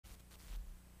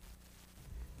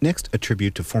Next, a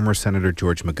tribute to former Senator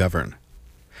George McGovern.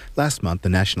 Last month, the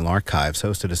National Archives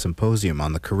hosted a symposium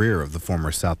on the career of the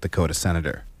former South Dakota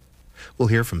senator. We'll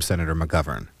hear from Senator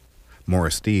McGovern,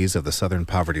 Morris Dees of the Southern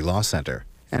Poverty Law Center,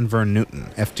 and Vern Newton,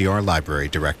 FDR Library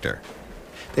Director.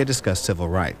 They discuss civil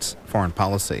rights, foreign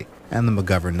policy, and the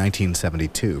McGovern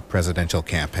 1972 presidential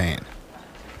campaign.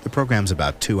 The program's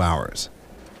about 2 hours.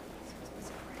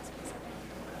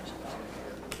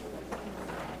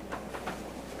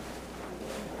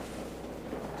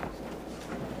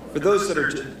 For those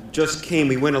that just came,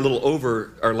 we went a little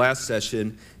over our last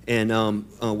session, and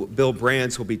Bill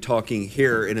Brands will be talking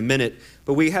here in a minute.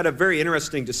 But we had a very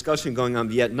interesting discussion going on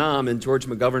Vietnam, and George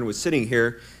McGovern was sitting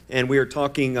here, and we were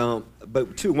talking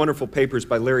about two wonderful papers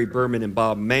by Larry Berman and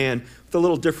Bob Mann with a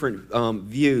little different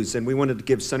views, and we wanted to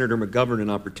give Senator McGovern an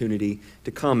opportunity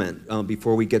to comment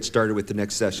before we get started with the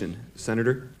next session.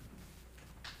 Senator?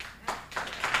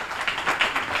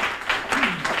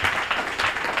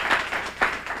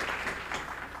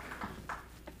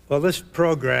 Well, this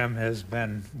program has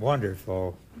been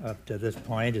wonderful up to this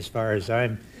point as far as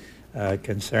I'm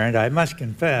concerned. I must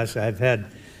confess I've had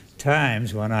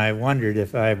times when I wondered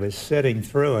if I was sitting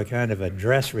through a kind of a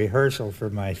dress rehearsal for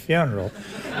my funeral.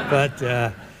 But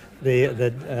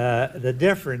the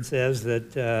difference is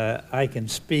that I can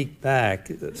speak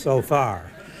back so far.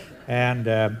 And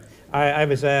I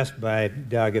was asked by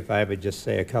Doug if I would just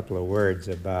say a couple of words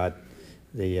about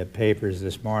the papers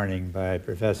this morning by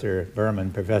Professor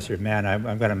Berman, Professor Mann.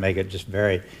 I'm going to make it just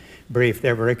very brief.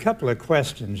 There were a couple of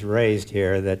questions raised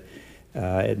here that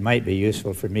it might be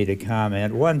useful for me to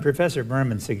comment. One, Professor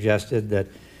Berman suggested that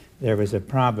there was a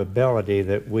probability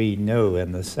that we knew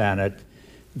in the Senate,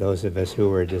 those of us who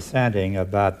were dissenting,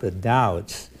 about the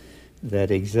doubts that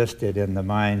existed in the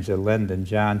minds of Lyndon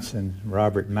Johnson,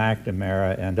 Robert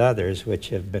McNamara, and others, which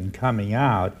have been coming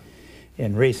out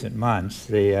in recent months.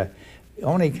 The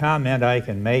only comment I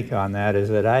can make on that is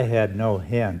that I had no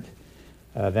hint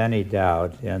of any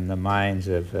doubt in the minds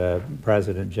of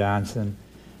President Johnson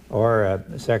or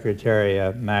Secretary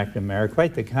McNamara.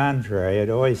 Quite the contrary. It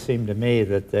always seemed to me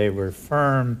that they were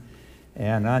firm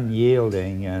and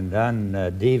unyielding and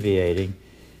undeviating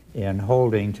in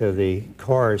holding to the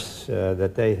course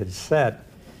that they had set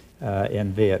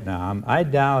in Vietnam. I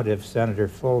doubt if Senator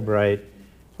Fulbright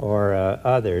or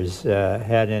others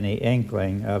had any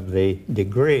inkling of the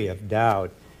degree of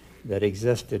doubt that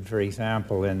existed, for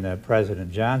example, in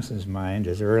President Johnson's mind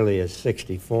as early as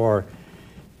 64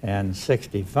 and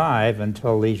 65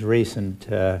 until these recent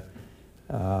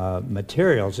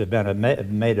materials have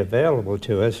been made available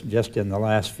to us just in the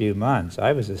last few months.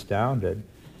 I was astounded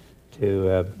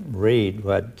to read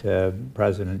what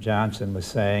President Johnson was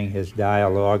saying, his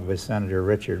dialogue with Senator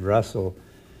Richard Russell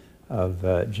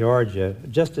of Georgia,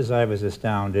 just as I was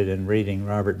astounded in reading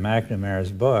Robert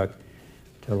McNamara's book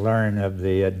to learn of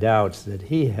the doubts that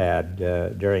he had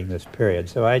during this period.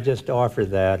 So I just offer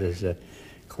that as a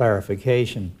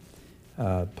clarification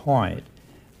point.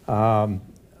 On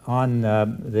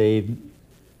the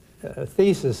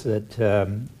thesis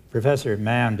that Professor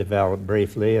Mann developed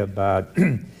briefly about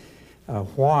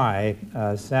why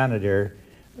a senator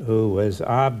who was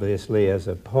obviously as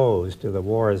opposed to the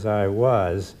war as I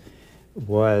was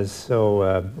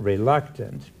so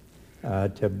reluctant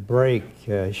to break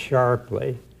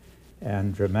sharply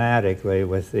and dramatically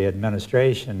with the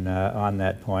administration on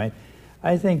that point.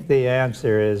 I think the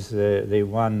answer is the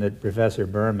one that Professor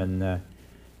Berman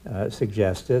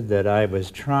suggested, that I was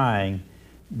trying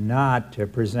not to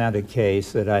present a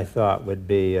case that I thought would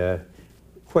be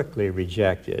quickly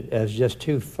rejected as just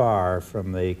too far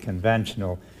from the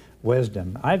conventional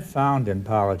wisdom. I've found in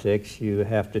politics you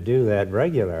have to do that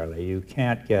regularly. You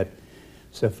can't get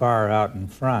so far out in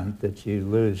front that you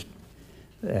lose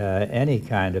any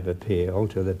kind of appeal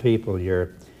to the people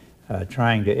you're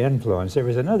trying to influence. There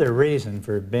was another reason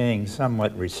for being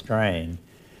somewhat restrained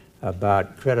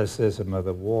about criticism of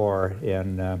the war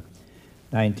in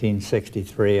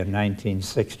 1963 and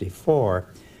 1964.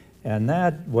 And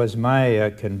that was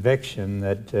my conviction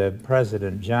that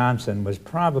President Johnson was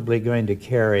probably going to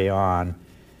carry on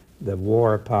the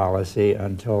war policy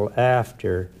until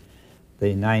after the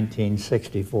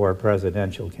 1964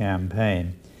 presidential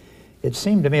campaign. It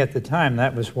seemed to me at the time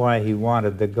that was why he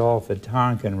wanted the Gulf of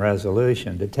Tonkin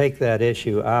resolution, to take that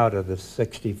issue out of the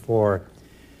 64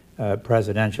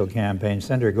 presidential campaign.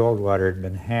 Senator Goldwater had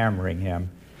been hammering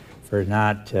him for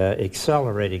not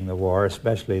accelerating the war,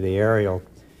 especially the aerial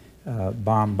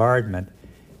bombardment.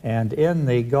 And in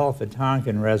the Gulf of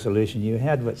Tonkin resolution, you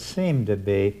had what seemed to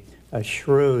be a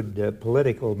shrewd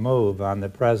political move on the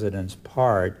president's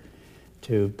part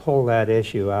to pull that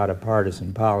issue out of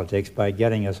partisan politics by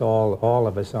getting us all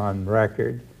of us on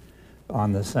record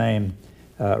on the same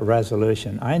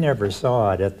resolution. I never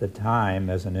saw it at the time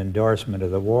as an endorsement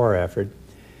of the war effort.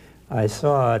 I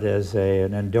saw it as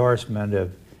an endorsement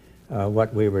of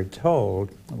what we were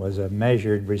told was a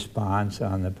measured response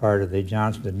on the part of the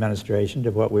Johnson administration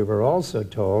to what we were also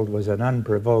told was an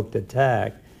unprovoked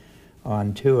attack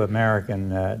on 2 American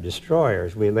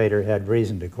destroyers. We later had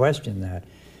reason to question that.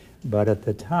 But at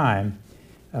the time,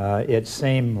 it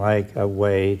seemed like a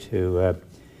way to,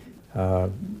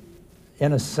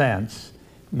 in a sense,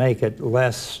 make it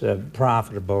less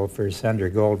profitable for Senator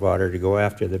Goldwater to go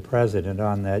after the president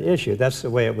on that issue. That's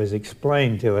the way it was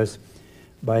explained to us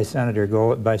by Senator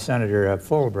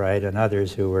Fulbright and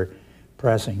others who were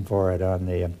pressing for it on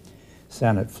the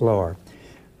Senate floor.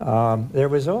 There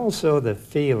was also the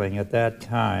feeling at that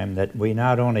time that we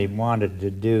not only wanted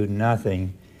to do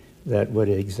nothing that would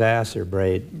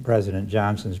exacerbate President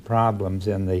Johnson's problems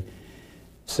in the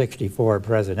 '64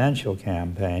 presidential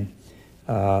campaign,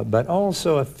 but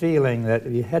also a feeling that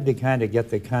you had to kind of get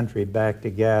the country back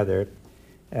together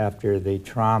after the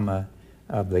trauma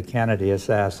of the Kennedy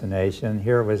assassination.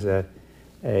 Here was a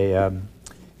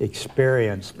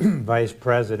experienced vice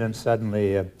president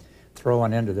suddenly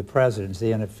thrown into the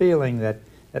presidency, and a feeling that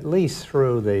at least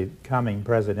through the coming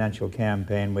presidential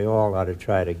campaign we all ought to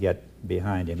try to get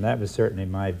behind him. That was certainly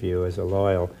my view as a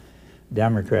loyal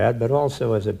Democrat, but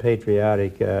also as a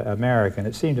patriotic American.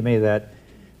 It seemed to me that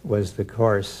was the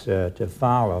course to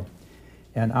follow.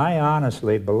 And I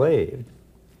honestly believed,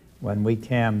 when we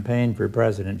campaigned for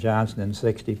President Johnson in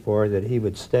 '64, that he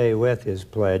would stay with his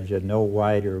pledge of no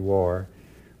wider war.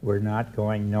 We're not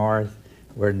going north,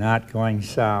 we're not going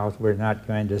south, we're not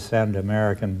going to send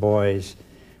American boys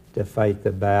to fight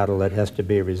the battle that has to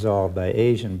be resolved by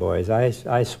Asian boys.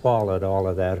 I swallowed all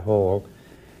of that whole.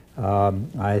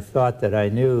 I thought that I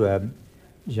knew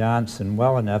Johnson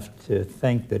well enough to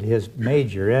think that his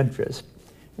major interest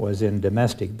was in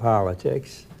domestic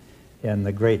politics, in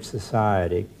the Great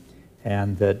Society,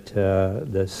 and that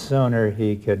the sooner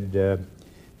he could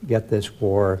get this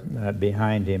war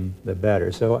behind him, the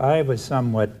better. So I was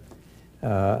somewhat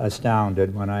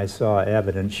astounded when I saw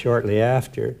evidence shortly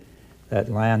after that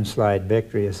landslide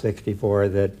victory of '64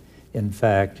 that, in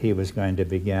fact, he was going to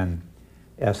begin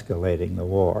escalating the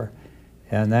war.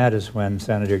 And that is when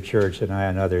Senator Church and I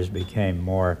and others became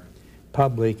more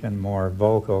public and more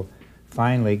vocal,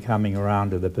 finally coming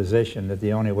around to the position that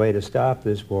the only way to stop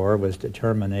this war was to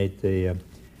terminate the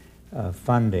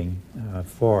funding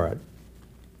for it.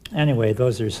 Anyway,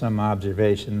 those are some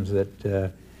observations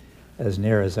that, as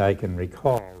near as I can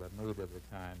recall, the mood of the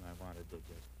time, I wanted to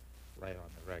just lay on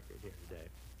the record here today.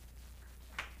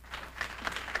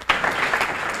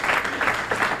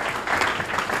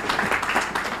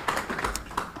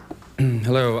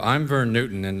 Hello, I'm Vern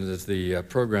Newton, and as the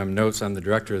program notes, I'm the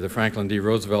director of the Franklin D.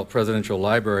 Roosevelt Presidential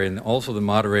Library and also the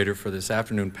moderator for this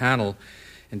afternoon panel.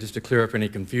 And just to clear up any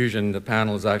confusion, the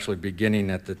panel is actually beginning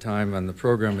at the time on the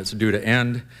program it's due to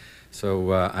end.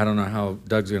 So I don't know how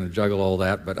Doug's going to juggle all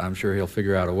that, but I'm sure he'll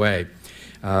figure out a way.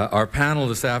 Our panel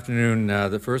this afternoon,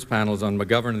 the first panel, is on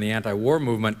McGovern and the anti-war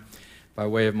movement. By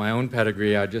way of my own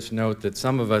pedigree, I just note that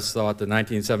some of us thought the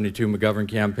 1972 McGovern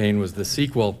campaign was the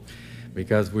sequel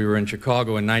because we were in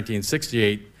Chicago in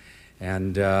 1968,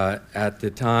 and at the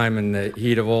time, in the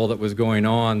heat of all that was going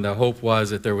on, the hope was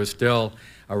that there was still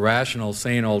a rational,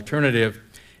 sane alternative,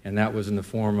 and that was in the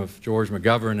form of George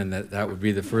McGovern, and that would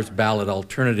be the first ballot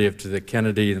alternative to the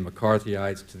Kennedy, the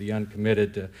McCarthyites, to the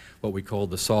uncommitted, to what we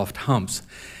called the soft humps.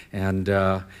 And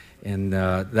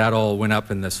that all went up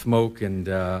in the smoke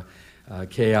and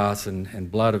chaos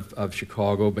and blood of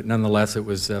Chicago, but nonetheless it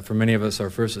was, for many of us, our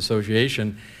first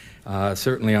association,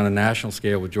 certainly on a national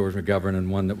scale with George McGovern, and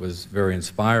one that was very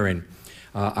inspiring.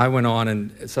 I went on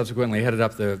and subsequently headed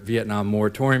up the Vietnam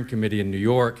Moratorium Committee in New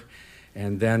York,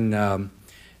 and then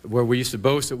where we used to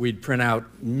boast that we'd print out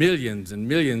millions and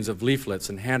millions of leaflets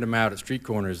and hand them out at street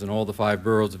corners in all the 5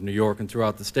 boroughs of New York and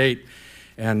throughout the state.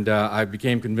 And I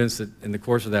became convinced that in the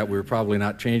course of that we were probably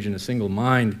not changing a single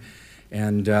mind.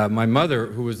 And my mother,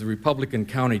 who was the Republican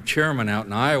county chairman out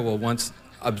in Iowa, once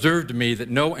observed to me that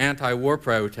no anti-war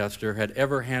protester had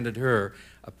ever handed her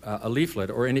a leaflet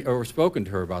or spoken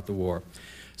to her about the war.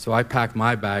 So I packed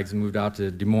my bags and moved out to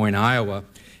Des Moines, Iowa,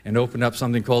 and opened up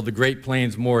something called the Great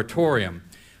Plains Moratorium,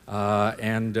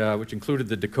 which included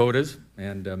the Dakotas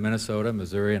and Minnesota,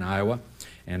 Missouri, and Iowa.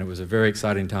 And it was a very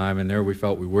exciting time, and there we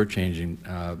felt we were changing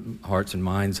hearts and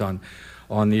minds on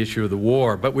on the issue of the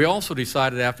war. But we also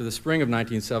decided after the spring of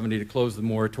 1970 to close the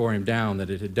moratorium down, that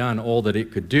it had done all that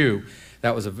it could do.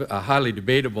 That was a highly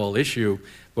debatable issue,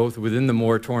 both within the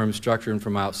moratorium structure and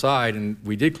from outside, and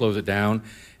we did close it down.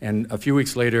 And a few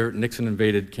weeks later, Nixon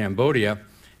invaded Cambodia,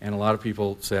 and a lot of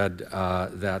people said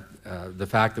that the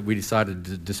fact that we decided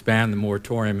to disband the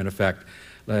moratorium, in effect,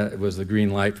 was the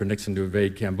green light for Nixon to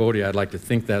invade Cambodia. I'd like to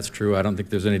think that's true. I don't think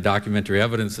there's any documentary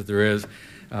evidence that there is.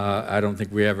 I don't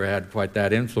think we ever had quite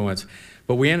that influence.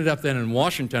 But we ended up then in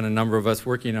Washington, a number of us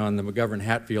working on the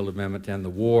McGovern-Hatfield Amendment to end the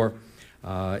war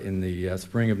in the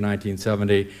spring of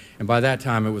 1970. And by that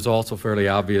time, it was also fairly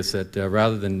obvious that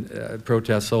rather than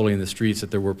protest solely in the streets,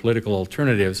 that there were political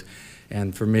alternatives.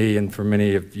 And for me and for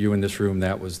many of you in this room,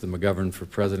 that was the McGovern for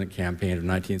President campaign of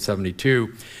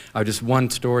 1972. Just one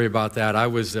story about that. I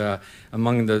was,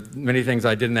 among the many things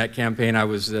I did in that campaign, I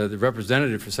was the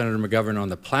representative for Senator McGovern on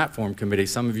the platform committee.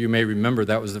 Some of you may remember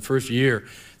that was the first year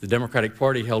the Democratic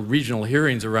Party held regional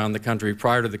hearings around the country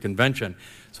prior to the convention.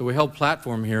 So we held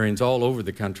platform hearings all over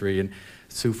the country, in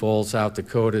Sioux Falls, South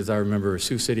Dakota, as I remember,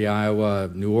 Sioux City, Iowa,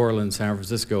 New Orleans, San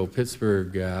Francisco,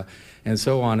 Pittsburgh, and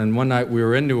so on. And one night we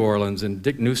were in New Orleans, and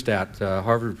Dick Neustadt,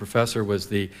 Harvard professor, was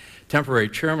the temporary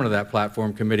chairman of that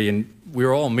platform committee, and we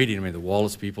were all meeting. I mean, the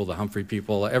Wallace people, the Humphrey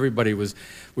people, everybody was,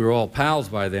 we were all pals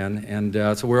by then, and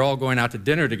so we were all going out to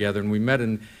dinner together, and we met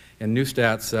in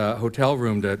Neustadt's hotel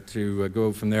room to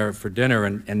go from there for dinner,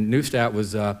 and Neustadt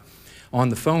was on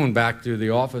the phone back to the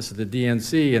office of the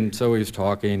DNC, and so he was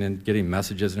talking and getting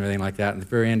messages and everything like that, and at the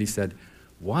very end he said,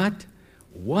 "What?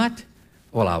 What?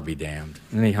 Well, I'll be damned."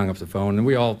 And then he hung up the phone, and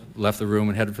we all left the room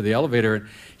and headed for the elevator, and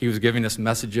he was giving us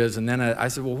messages, and then I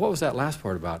said, "Well, what was that last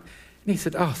part about?" And he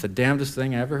said, "Oh, it's the damnedest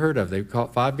thing I ever heard of. They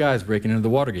caught 5 guys breaking into the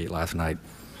Watergate last night."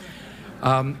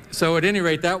 So at any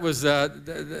rate, that was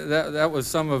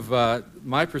some of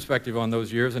my perspective on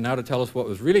those years, and now to tell us what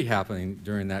was really happening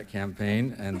during that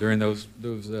campaign and during those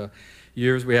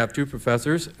years, we have 2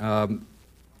 professors.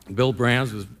 Bill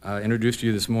Brands was introduced to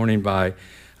you this morning by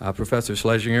Professor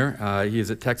Schlesinger. He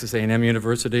is at Texas A&M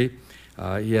University.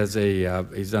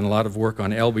 He's done a lot of work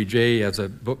on LBJ. He has a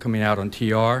book coming out on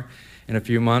TR in a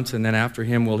few months, and then after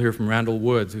him we'll hear from Randall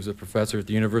Woods, who's a professor at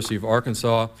the University of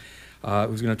Arkansas,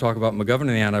 who's going to talk about McGovern and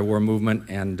the anti-war movement.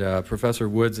 And Professor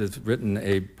Woods has written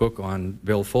a book on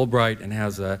Bill Fulbright and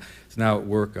is now at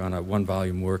work on a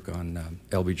 1-volume work on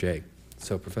LBJ.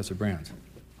 So, Professor Brands.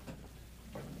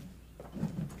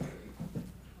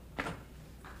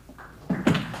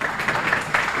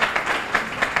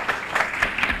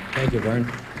 Thank you,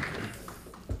 Vern.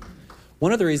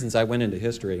 One of the reasons I went into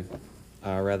history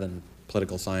rather than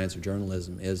political science or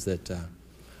journalism is that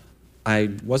I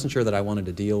wasn't sure that I wanted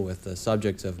to deal with the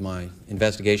subjects of my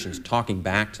investigations talking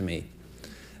back to me.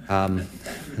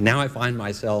 Now I find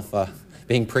myself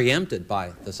being preempted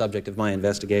by the subject of my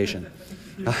investigation,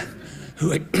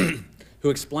 who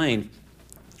explained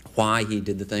why he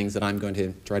did the things that I'm going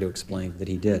to try to explain that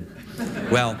he did.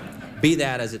 Well, be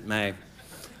that as it may,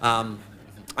 I'm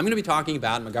going to be talking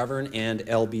about McGovern and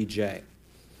LBJ.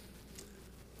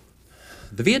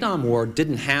 The Vietnam War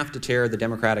didn't have to tear the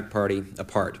Democratic Party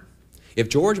apart. If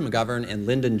George McGovern and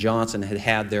Lyndon Johnson had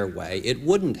had their way, it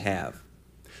wouldn't have.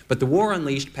 But the war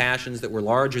unleashed passions that were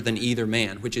larger than either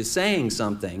man, which is saying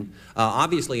something,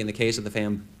 obviously in the case of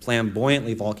the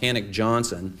flamboyantly volcanic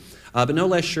Johnson, but no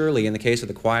less surely in the case of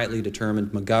the quietly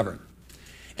determined McGovern.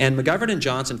 And McGovern and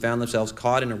Johnson found themselves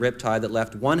caught in a riptide that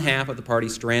left one half of the party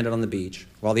stranded on the beach,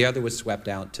 while the other was swept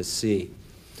out to sea.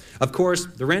 Of course,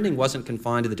 the rending wasn't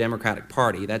confined to the Democratic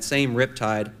Party. That same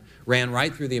riptide ran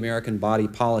right through the American body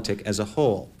politic as a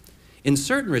whole. In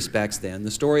certain respects, then, the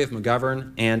story of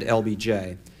McGovern and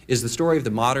LBJ is the story of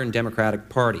the modern Democratic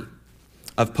Party,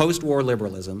 of post-war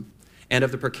liberalism, and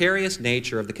of the precarious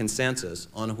nature of the consensus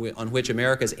on which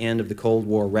America's end of the Cold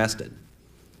War rested.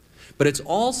 But it's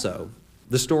also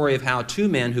the story of how 2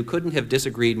 men who couldn't have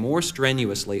disagreed more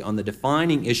strenuously on the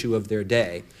defining issue of their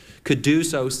day could do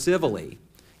so civilly,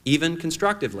 even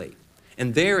constructively.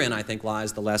 And therein, I think,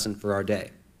 lies the lesson for our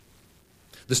day.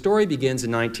 The story begins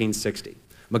in 1960.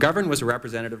 McGovern was a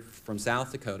representative from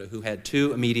South Dakota who had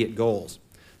 2 immediate goals.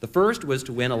 The first was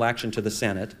to win election to the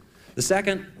Senate. The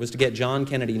second was to get John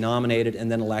Kennedy nominated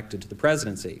and then elected to the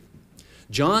presidency.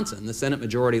 Johnson, the Senate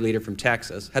Majority Leader from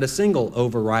Texas, had a single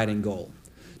overriding goal: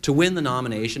 to win the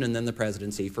nomination and then the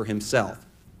presidency for himself.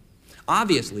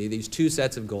 Obviously, these 2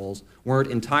 sets of goals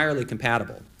weren't entirely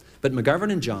compatible, but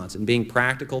McGovern and Johnson, being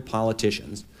practical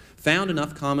politicians, found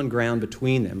enough common ground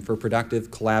between them for productive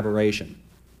collaboration.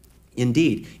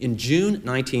 Indeed, in June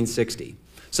 1960,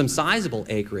 Some sizable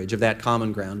acreage of that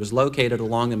common ground was located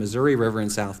along the Missouri River in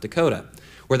South Dakota,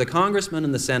 where the congressman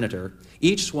and the senator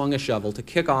each swung a shovel to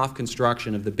kick off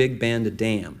construction of the Big Bend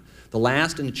Dam, the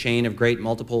last in a chain of great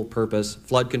multiple-purpose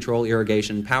flood control,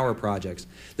 irrigation, and power projects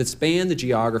that span the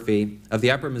geography of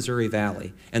the upper Missouri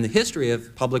Valley and the history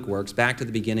of public works back to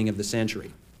the beginning of the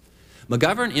century.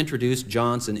 McGovern introduced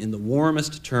Johnson in the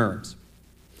warmest terms.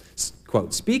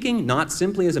 Quote, "Speaking not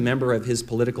simply as a member of his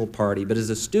political party, but as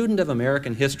a student of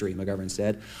American history," McGovern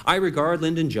said, "I regard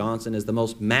Lyndon Johnson as the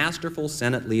most masterful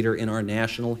Senate leader in our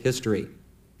national history."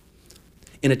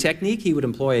 In a technique he would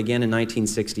employ again in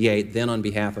 1968, then on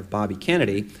behalf of Bobby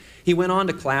Kennedy, he went on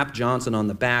to clap Johnson on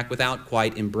the back without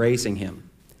quite embracing him.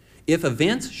 If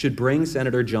events should bring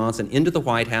Senator Johnson into the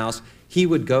White House, he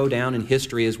would go down in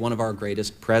history as one of our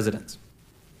greatest presidents.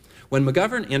 When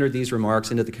McGovern entered these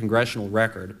remarks into the congressional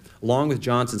record, along with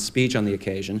Johnson's speech on the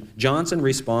occasion, Johnson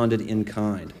responded in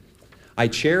kind. "I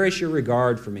cherish your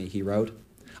regard for me," he wrote.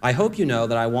 "I hope you know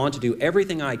that I want to do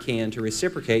everything I can to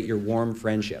reciprocate your warm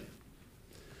friendship."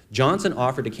 Johnson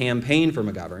offered to campaign for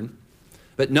McGovern,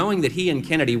 but knowing that he and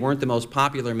Kennedy weren't the most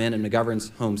popular men in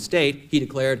McGovern's home state, he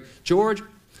declared, "George,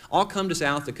 I'll come to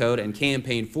South Dakota and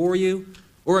campaign for you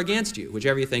or against you,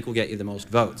 whichever you think will get you the most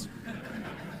votes."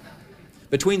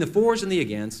 Between the fors and the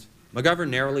against, McGovern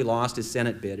narrowly lost his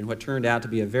Senate bid in what turned out to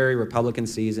be a very Republican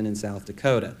season in South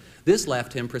Dakota. This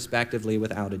left him prospectively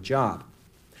without a job.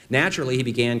 Naturally, he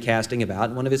began casting about,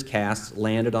 and one of his casts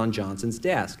landed on Johnson's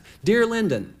desk. "Dear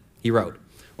Lyndon," he wrote,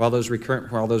 while those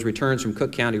returns from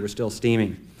Cook County were still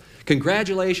steaming,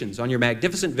 "congratulations on your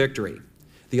magnificent victory.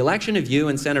 The election of you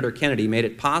and Senator Kennedy made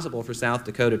it possible for South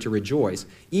Dakota to rejoice,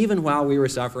 even while we were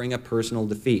suffering a personal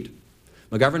defeat."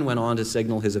 McGovern went on to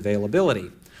signal his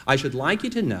availability. "I should like you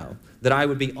to know that I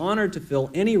would be honored to fill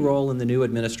any role in the new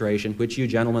administration which you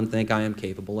gentlemen think I am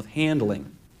capable of handling."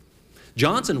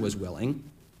 Johnson was willing.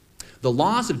 "The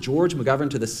loss of George McGovern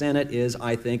to the Senate is,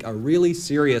 I think, a really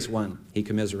serious one," he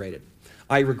commiserated.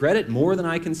 "I regret it more than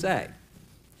I can say."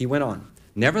 He went on,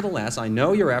 "Nevertheless, I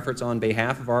know your efforts on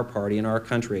behalf of our party and our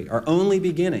country are only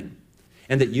beginning,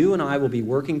 and that you and I will be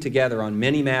working together on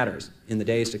many matters in the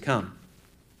days to come."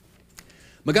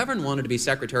 McGovern wanted to be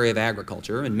Secretary of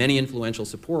Agriculture, and many influential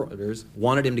supporters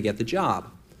wanted him to get the job.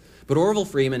 But Orville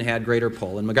Freeman had greater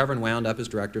pull, and McGovern wound up as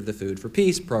director of the Food for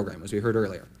Peace program, as we heard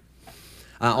earlier.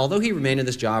 Although he remained in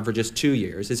this job for just 2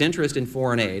 years, his interest in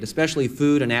foreign aid, especially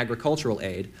food and agricultural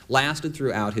aid, lasted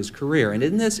throughout his career. And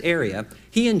in this area,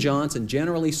 he and Johnson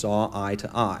generally saw eye to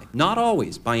eye. Not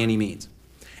always, by any means.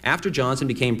 After Johnson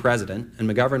became president and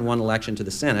McGovern won election to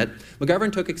the Senate,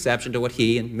 McGovern took exception to what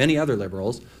he and many other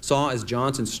liberals saw as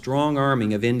Johnson's strong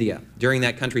arming of India during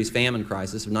that country's famine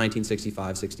crisis of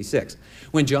 1965-66,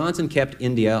 when Johnson kept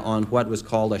India on what was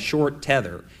called a short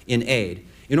tether in aid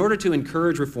in order to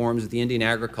encourage reforms of the Indian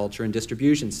agriculture and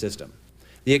distribution system.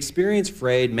 The experience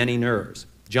frayed many nerves.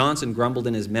 Johnson grumbled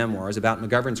in his memoirs about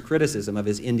McGovern's criticism of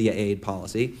his India aid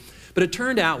policy, but it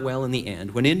turned out well in the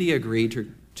end when India agreed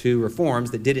to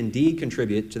reforms that did indeed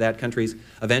contribute to that country's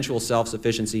eventual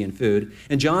self-sufficiency in food,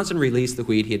 and Johnson released the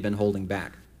wheat he had been holding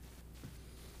back.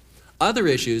 Other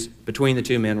issues between the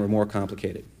two men were more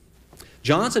complicated.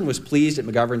 Johnson was pleased at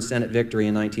McGovern's Senate victory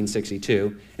in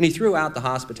 1962, and he threw out the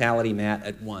hospitality mat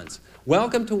at once.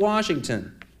 "Welcome to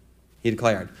Washington," he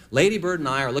declared. "Lady Bird and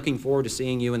I are looking forward to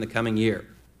seeing you in the coming year."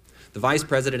 The vice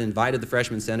president invited the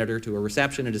freshman senator to a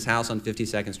reception at his house on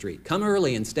 52nd Street. "Come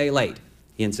early and stay late,"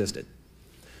 he insisted.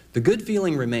 The good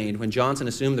feeling remained when Johnson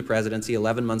assumed the presidency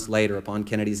 11 months later upon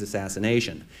Kennedy's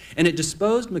assassination, and it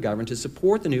disposed McGovern to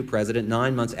support the new president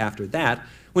 9 months after that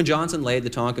when Johnson laid the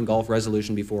Tonkin Gulf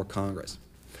Resolution before Congress.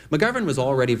 McGovern was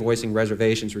already voicing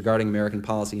reservations regarding American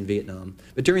policy in Vietnam,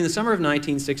 but during the summer of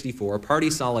 1964, party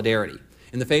solidarity,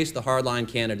 in the face of the hardline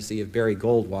candidacy of Barry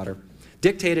Goldwater,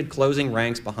 dictated closing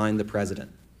ranks behind the president.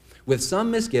 With some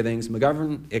misgivings,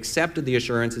 McGovern accepted the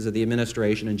assurances of the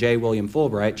administration and J. William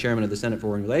Fulbright, chairman of the Senate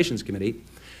Foreign Relations Committee,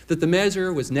 that the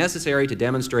measure was necessary to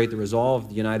demonstrate the resolve of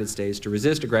the United States to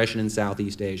resist aggression in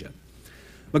Southeast Asia.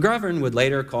 McGovern would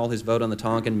later call his vote on the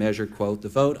Tonkin measure, quote, "the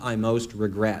vote I most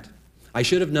regret. I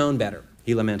should have known better,"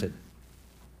 he lamented.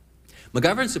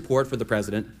 McGovern's support for the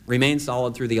president remained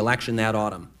solid through the election that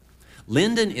autumn.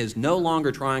 "Lyndon is no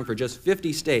longer trying for just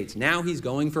 50 states. Now he's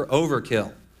going for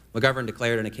overkill," McGovern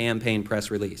declared in a campaign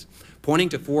press release. Pointing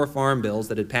to 4 farm bills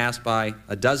that had passed by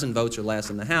a dozen votes or less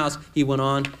in the House, he went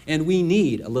on, "and we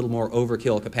need a little more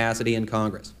overkill capacity in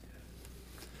Congress."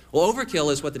 Well,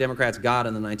 overkill is what the Democrats got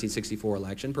in the 1964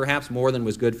 election, perhaps more than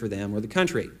was good for them or the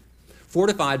country.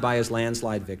 Fortified by his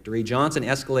landslide victory, Johnson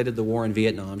escalated the war in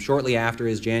Vietnam shortly after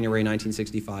his January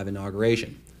 1965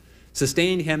 inauguration.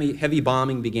 Sustained heavy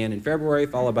bombing began in February,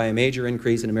 followed by a major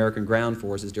increase in American ground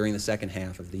forces during the second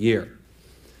half of the year.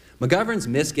 McGovern's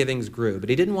misgivings grew, but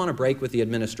he didn't want to break with the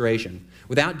administration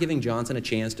without giving Johnson a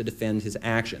chance to defend his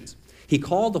actions. He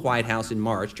called the White House in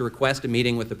March to request a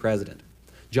meeting with the president.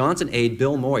 Johnson aide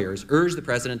Bill Moyers urged the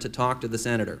president to talk to the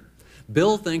senator.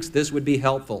 Bill thinks this would be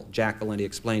helpful, Jack Valenti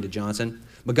explained to Johnson.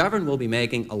 McGovern will be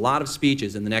making a lot of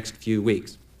speeches in the next few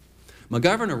weeks.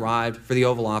 McGovern arrived for the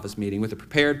Oval Office meeting with a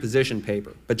prepared position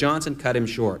paper, but Johnson cut him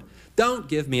short. "Don't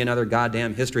give me another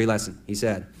goddamn history lesson," he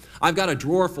said. "I've got a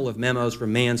drawer full of memos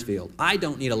from Mansfield. I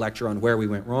don't need a lecture on where we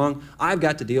went wrong. I've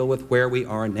got to deal with where we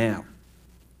are now."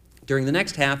 During the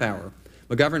next half hour,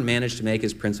 McGovern managed to make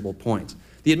his principal points.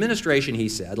 The administration, he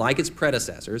said, like its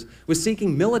predecessors, was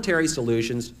seeking military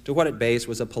solutions to what at base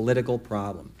was a political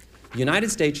problem. The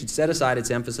United States should set aside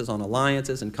its emphasis on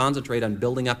alliances and concentrate on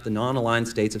building up the non-aligned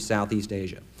states of Southeast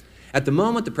Asia. At the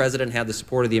moment, the president had the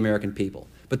support of the American people,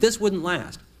 but this wouldn't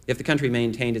last if the country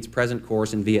maintained its present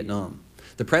course in Vietnam.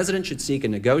 The president should seek a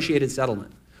negotiated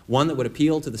settlement, one that would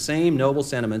appeal to the same noble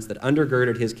sentiments that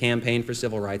undergirded his campaign for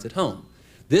civil rights at home.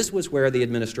 This was where the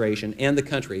administration and the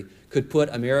country could put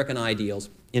American ideals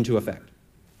into effect.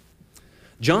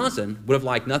 Johnson would have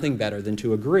liked nothing better than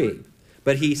to agree,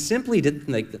 but he simply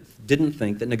didn't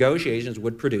think that negotiations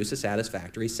would produce a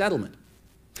satisfactory settlement.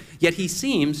 Yet he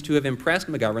seems to have impressed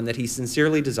McGovern that he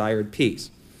sincerely desired peace.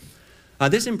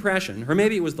 This impression, or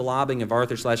maybe it was the lobbying of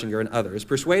Arthur Schlesinger and others,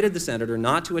 persuaded the senator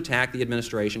not to attack the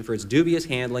administration for its dubious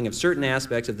handling of certain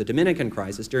aspects of the Dominican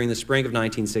crisis during the spring of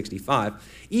 1965,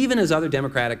 even as other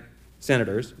Democratic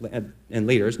senators and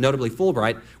leaders, notably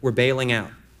Fulbright, were bailing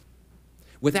out.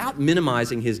 Without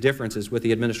minimizing his differences with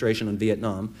the administration on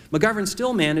Vietnam, McGovern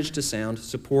still managed to sound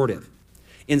supportive.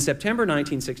 In September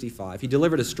 1965, he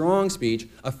delivered a strong speech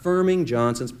affirming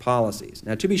Johnson's policies.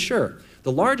 Now, to be sure,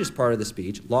 the largest part of the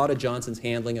speech lauded Johnson's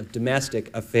handling of domestic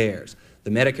affairs,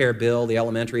 the Medicare bill, the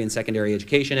Elementary and Secondary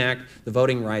Education Act, the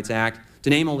Voting Rights Act, to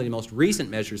name only the most recent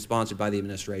measures sponsored by the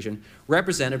administration,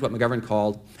 represented what McGovern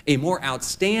called a more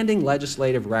outstanding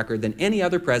legislative record than any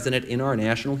other president in our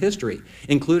national history,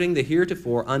 including the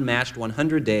heretofore unmatched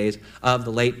 100 days of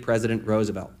the late President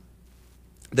Roosevelt.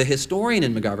 The historian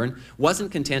in McGovern wasn't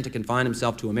content to confine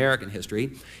himself to American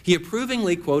history. He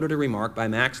approvingly quoted a remark by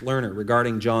Max Lerner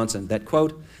regarding Johnson that,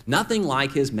 quote, "Nothing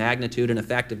like his magnitude and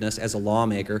effectiveness as a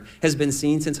lawmaker has been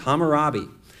seen since Hammurabi,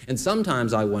 and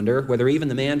sometimes I wonder whether even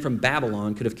the man from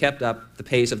Babylon could have kept up the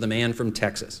pace of the man from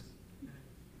Texas."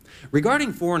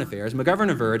 Regarding foreign affairs,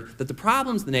 McGovern averred that the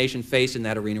problems the nation faced in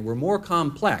that arena were more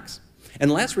complex and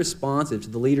less responsive to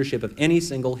the leadership of any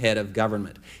single head of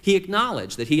government. He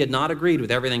acknowledged that he had not agreed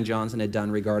with everything Johnson had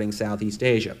done regarding Southeast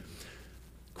Asia.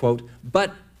 Quote,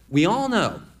 "But we all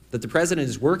know that the president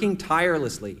is working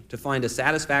tirelessly to find a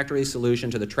satisfactory solution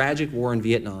to the tragic war in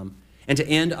Vietnam and to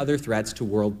end other threats to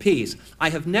world peace.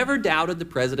 I have never doubted the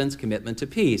president's commitment to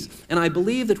peace, and I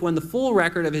believe that when the full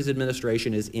record of his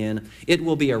administration is in, it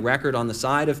will be a record on the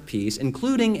side of peace,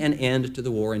 including an end to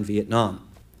the war in Vietnam."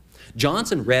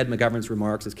 Johnson read McGovern's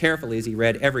remarks as carefully as he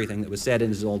read everything that was said in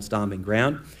his old stomping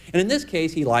ground, and in this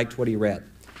case, he liked what he read.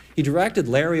 He directed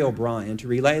Larry O'Brien to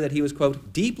relay that he was,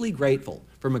 quote, "deeply grateful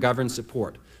for McGovern's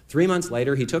support." 3 months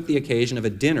later, he took the occasion of a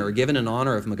dinner given in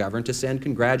honor of McGovern to send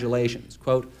congratulations.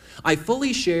 Quote, "I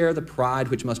fully share the pride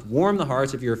which must warm the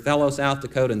hearts of your fellow South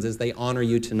Dakotans as they honor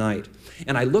you tonight,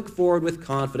 and I look forward with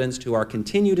confidence to our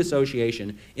continued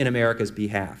association in America's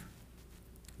behalf."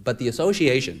 But the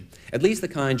association, at least the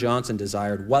kind Johnson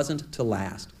desired, wasn't to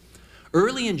last.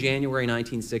 Early in January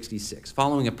 1966,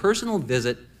 following a personal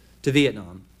visit to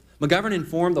Vietnam, McGovern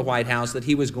informed the White House that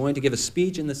he was going to give a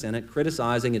speech in the Senate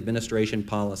criticizing administration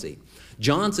policy.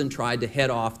 Johnson tried to head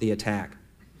off the attack.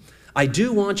 "I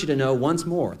do want you to know once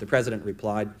more," the president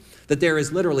replied, "that there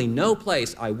is literally no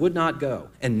place I would not go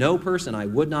and no person I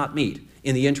would not meet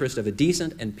in the interest of a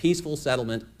decent and peaceful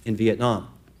settlement in Vietnam."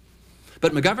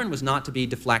 But McGovern was not to be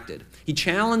deflected. He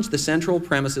challenged the central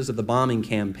premises of the bombing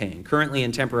campaign, currently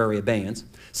in temporary abeyance,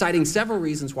 citing several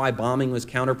reasons why bombing was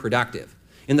counterproductive.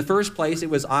 In the first place, it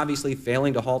was obviously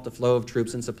failing to halt the flow of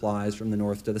troops and supplies from the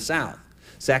north to the south.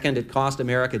 Second, it cost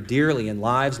America dearly in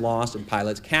lives lost and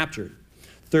pilots captured.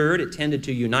 Third, it tended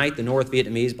to unite the North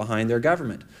Vietnamese behind their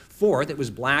government. Fourth, it was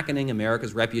blackening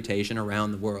America's reputation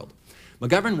around the world.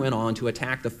 McGovern went on to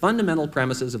attack the fundamental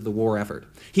premises of the war effort.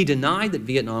 He denied that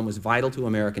Vietnam was vital to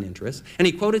American interests, and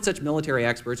he quoted such military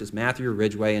experts as Matthew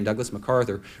Ridgway and Douglas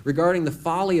MacArthur regarding the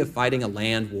folly of fighting a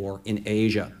land war in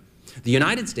Asia. The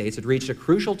United States had reached a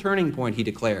crucial turning point, he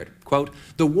declared. Quote,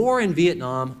 "The war in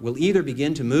Vietnam will either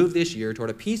begin to move this year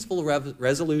toward a peaceful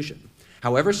resolution,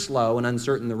 however slow and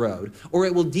uncertain the road, or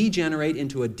it will degenerate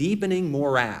into a deepening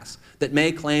morass that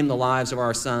may claim the lives of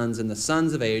our sons and the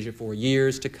sons of Asia for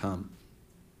years to come.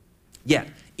 Yet,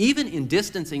 even in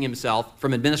distancing himself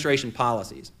from administration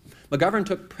policies, McGovern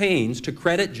took pains to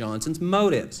credit Johnson's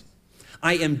motives.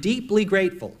 "I am deeply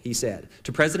grateful," he said,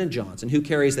 "to President Johnson, who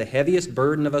carries the heaviest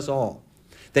burden of us all,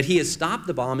 that he has stopped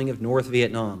the bombing of North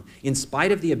Vietnam in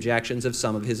spite of the objections of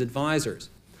some of his advisors.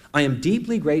 I am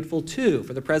deeply grateful, too,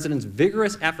 for the President's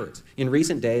vigorous efforts in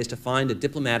recent days to find a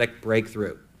diplomatic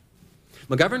breakthrough."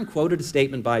 McGovern quoted a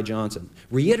statement by Johnson,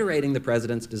 reiterating the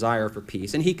President's desire for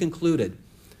peace, and he concluded,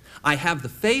 "I have the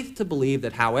faith to believe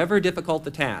that however difficult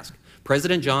the task,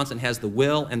 President Johnson has the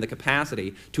will and the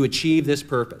capacity to achieve this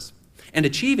purpose, and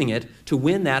achieving it to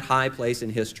win that high place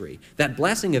in history, that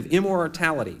blessing of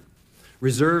immortality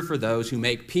reserved for those who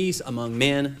make peace among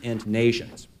men and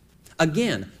nations."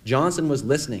 Again, Johnson was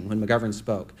listening when McGovern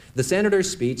spoke. The senator's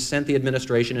speech sent the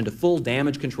administration into full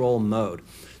damage control mode.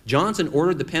 Johnson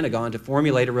ordered the Pentagon to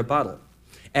formulate a rebuttal.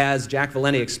 As Jack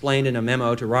Valenti explained in a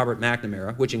memo to Robert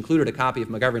McNamara, which included a copy of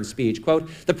McGovern's speech, quote,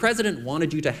 "The President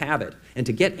wanted you to have it and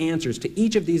to get answers to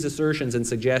each of these assertions and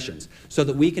suggestions so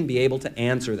that we can be able to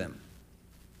answer them."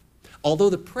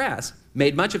 Although the press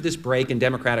made much of this break in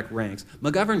Democratic ranks,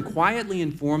 McGovern quietly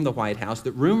informed the White House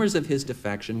that rumors of his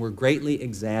defection were greatly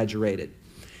exaggerated.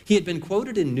 He had been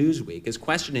quoted in Newsweek as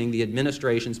questioning the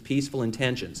administration's peaceful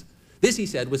intentions. This, he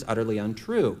said, was utterly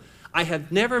untrue. "I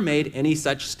have never made any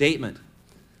such statement,"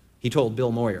 he told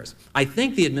Bill Moyers. "I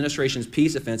think the administration's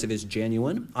peace offensive is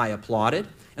genuine, I applaud it,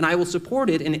 and I will support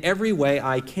it in every way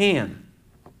I can."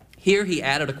 Here he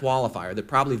added a qualifier that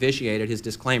probably vitiated his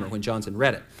disclaimer when Johnson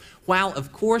read it, "while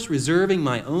of course reserving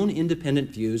my own independent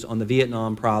views on the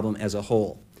Vietnam problem as a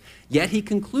whole." Yet he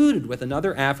concluded with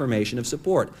another affirmation of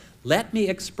support. "Let me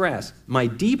express my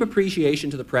deep appreciation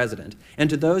to the President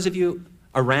and to those of you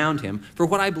around him for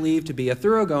what I believe to be a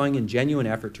thoroughgoing and genuine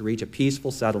effort to reach a peaceful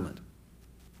settlement."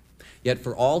 Yet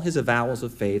for all his avowals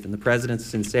of faith in the President's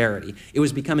sincerity, it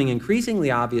was becoming increasingly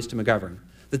obvious to McGovern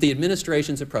that the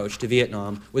administration's approach to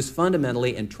Vietnam was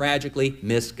fundamentally and tragically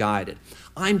misguided.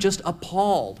 "I'm just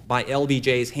appalled by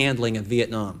LBJ's handling of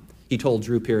Vietnam," he told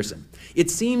Drew Pearson. "It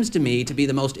seems to me to be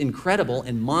the most incredible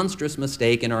and monstrous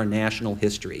mistake in our national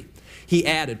history." He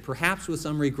added, perhaps with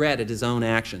some regret at his own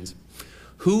actions,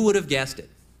 "Who would have guessed it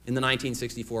in the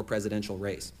 1964 presidential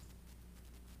race?"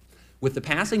 With the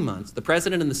passing months, the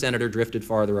President and the Senator drifted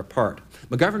farther apart.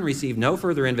 McGovern received no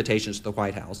further invitations to the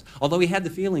White House, although he had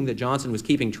the feeling that Johnson was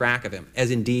keeping track of him,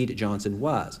 as indeed Johnson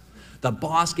was. "The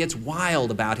boss gets wild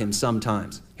about him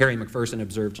sometimes," Harry McPherson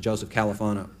observed to Joseph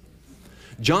Califano.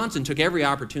 Johnson took every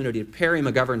opportunity to parry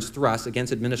McGovern's thrusts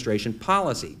against administration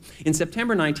policy. In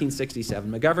September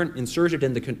 1967, McGovern inserted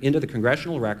into the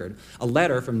congressional record a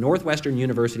letter from Northwestern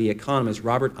University economist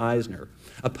Robert Eisner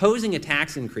opposing a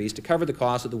tax increase to cover the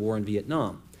cost of the war in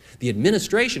Vietnam. The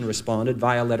administration responded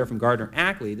via a letter from Gardner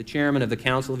Ackley, the chairman of the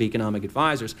Council of Economic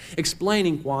Advisors,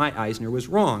 explaining why Eisner was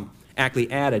wrong. Ackley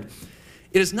added,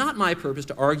 "It is not my purpose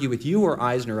to argue with you or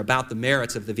Eisner about the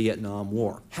merits of the Vietnam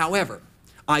War. However,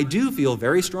 I do feel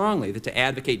very strongly that to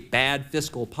advocate bad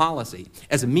fiscal policy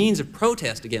as a means of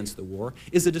protest against the war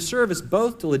is a disservice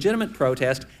both to legitimate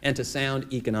protest and to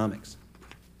sound economics."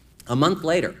 A month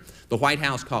later, the White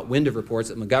House caught wind of reports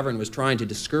that McGovern was trying to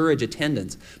discourage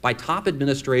attendance by top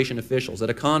administration officials at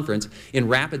a conference in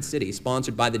Rapid City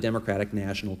sponsored by the Democratic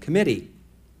National Committee.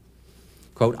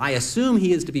 Quote, "I assume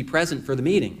he is to be present for the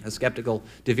meeting," a skeptical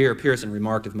DeVere Pearson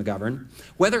remarked of McGovern.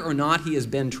 "Whether or not he has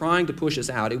been trying to push us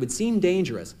out, it would seem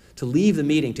dangerous to leave the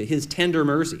meeting to his tender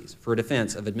mercies for a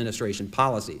defense of administration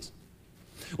policies."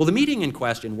 Well, the meeting in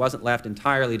question wasn't left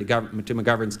entirely to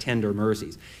McGovern's tender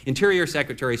mercies. Interior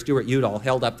Secretary Stuart Udall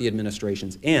held up the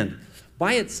administration's end.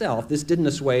 By itself, this didn't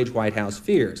assuage White House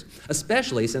fears,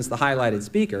 especially since the highlighted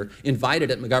speaker,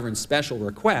 invited at McGovern's special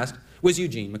request, was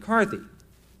Eugene McCarthy.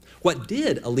 What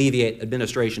did alleviate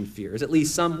administration fears, at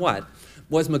least somewhat,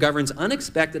 was McGovern's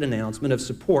unexpected announcement of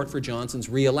support for Johnson's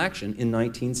re-election in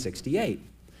 1968.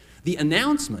 The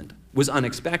announcement was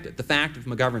unexpected. The fact of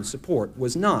McGovern's support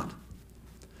was not.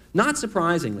 Not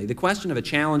surprisingly, the question of a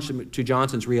challenge to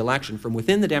Johnson's re-election from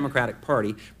within the Democratic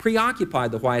Party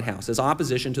preoccupied the White House as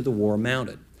opposition to the war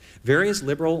mounted. Various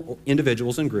liberal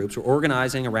individuals and groups were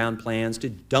organizing around plans to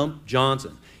dump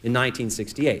Johnson in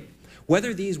 1968.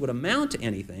 Whether these would amount to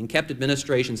anything kept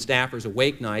administration staffers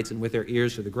awake nights and with their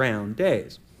ears to the ground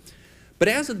days. But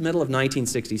as of the middle of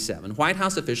 1967, White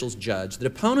House officials judged that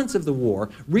opponents of the war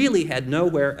really had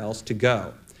nowhere else to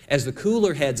go, as the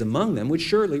cooler heads among them would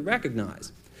surely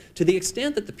recognize. to the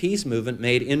extent that the peace movement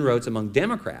made inroads among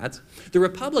Democrats, the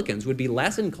Republicans would be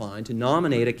less inclined to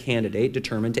nominate a candidate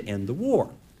determined to end the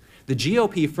war. The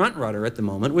GOP frontrunner at the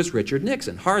moment was Richard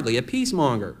Nixon, hardly a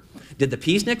peacemonger. Did the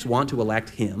peaceniks want to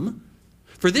elect him?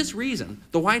 For this reason,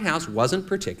 the White House wasn't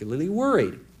particularly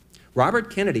worried.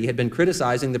 Robert Kennedy had been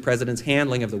criticizing the president's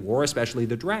handling of the war, especially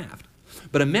the draft.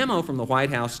 But a memo from the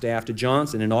White House staff to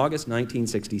Johnson in August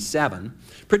 1967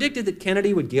 predicted that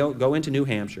Kennedy would go into New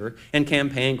Hampshire and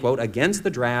campaign, quote, against the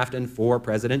draft and for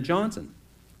President Johnson.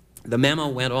 The memo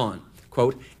went on,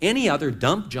 quote, any other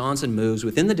dump Johnson moves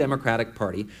within the Democratic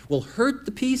Party will hurt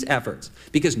the peace efforts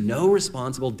because no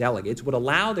responsible delegates would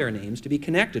allow their names to be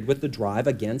connected with the drive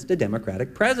against a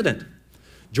Democratic president.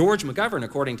 George McGovern,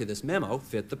 according to this memo,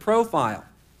 fit the profile.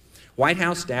 White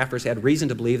House staffers had reason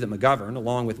to believe that McGovern,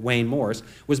 along with Wayne Morse,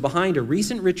 was behind a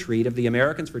recent retreat of the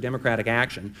Americans for Democratic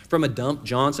Action from a dump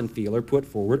Johnson feeler put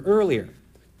forward earlier.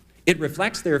 It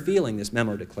reflects their feeling, this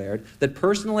memo declared, that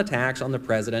personal attacks on the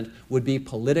president would be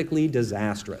politically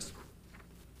disastrous.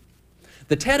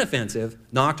 The Tet Offensive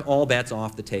knocked all bets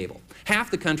off the table.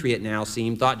 Half the country, it now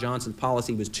seemed, thought Johnson's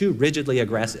policy was too rigidly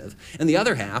aggressive, and the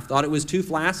other half thought it was too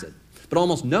flaccid. But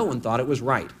almost no one thought it was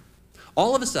right.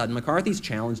 All of a sudden, McCarthy's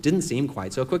challenge didn't seem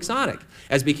quite so quixotic,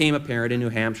 as became apparent in New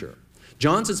Hampshire.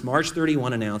 Johnson's March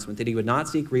 31 announcement that he would not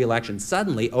seek re-election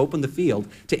suddenly opened the field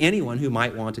to anyone who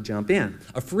might want to jump in.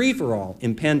 A free-for-all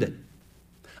impended.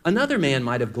 Another man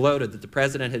might have gloated that the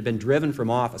president had been driven from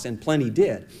office, and plenty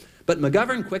did, but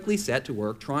McGovern quickly set to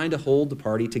work trying to hold the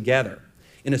party together.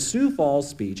 In a Sioux Falls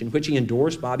speech in which he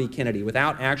endorsed Bobby Kennedy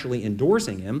without actually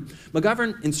endorsing him,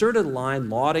 McGovern inserted a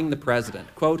line lauding the president,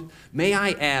 quote, may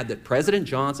I add that President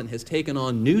Johnson has taken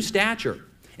on new stature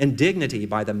and dignity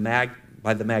by the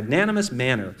magnanimous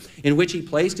manner in which he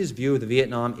placed his view of the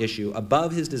Vietnam issue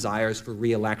above his desires for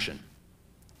re-election.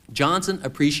 Johnson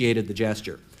appreciated the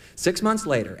gesture. 6 months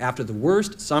later, after the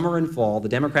worst summer and fall the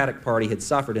Democratic Party had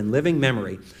suffered in living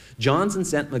memory, Johnson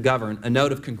sent McGovern a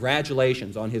note of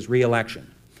congratulations on his re-election.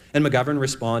 And McGovern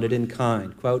responded in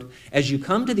kind, quote, as you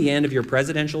come to the end of your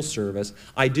presidential service,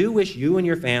 I do wish you and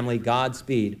your family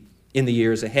Godspeed in the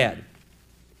years ahead.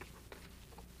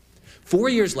 4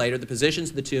 years later, the positions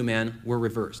of the two men were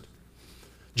reversed.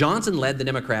 Johnson led the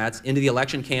Democrats into the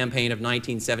election campaign of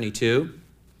 1972.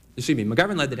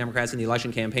 McGovern led the Democrats in the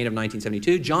election campaign of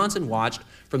 1972. Johnson watched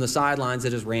from the sidelines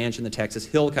at his ranch in the Texas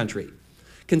Hill Country.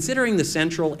 Considering the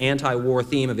central anti-war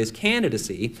theme of his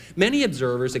candidacy, many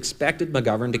observers expected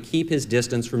McGovern to keep his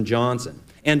distance from Johnson,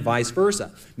 and vice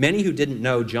versa. Many who didn't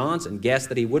know Johnson guessed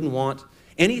that he wouldn't want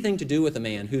anything to do with a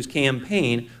man whose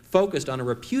campaign focused on a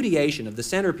repudiation of the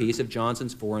centerpiece of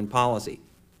Johnson's foreign policy.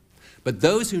 But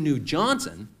those who knew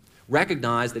Johnson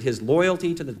recognized that his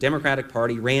loyalty to the Democratic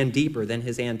Party ran deeper than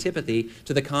his antipathy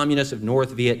to the communists of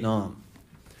North Vietnam.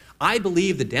 I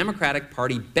believe the Democratic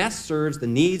Party best serves the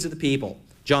needs of the people,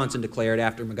 Johnson declared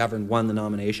after McGovern won the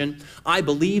nomination. I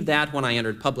believed that when I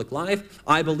entered public life.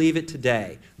 I believe it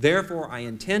today. Therefore, I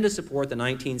intend to support the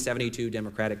 1972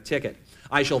 Democratic ticket.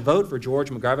 I shall vote for George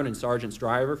McGovern and Sergeant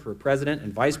Stryver for President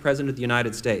and Vice President of the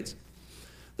United States.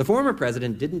 The former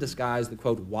president didn't disguise the,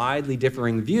 quote, widely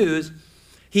differing views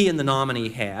he and the nominee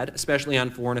had, especially on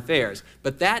foreign affairs,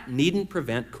 but that needn't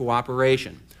prevent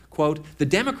cooperation. Quote, the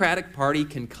Democratic Party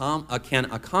can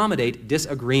accommodate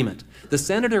disagreement. The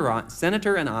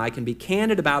senator and I can be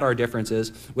candid about our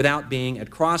differences without being at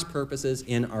cross purposes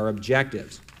in our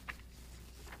objectives.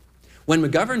 When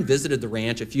McGovern visited the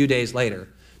ranch a few days later,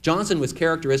 Johnson was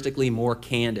characteristically more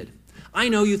candid. I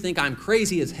know you think I'm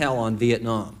crazy as hell on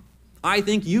Vietnam. I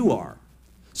think you are.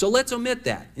 So let's omit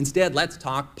that. Instead, let's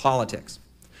talk politics,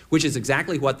 which is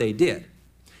exactly what they did,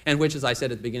 and which, as I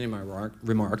said at the beginning of my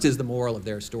remarks, is the moral of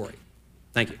their story.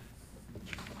 Thank you.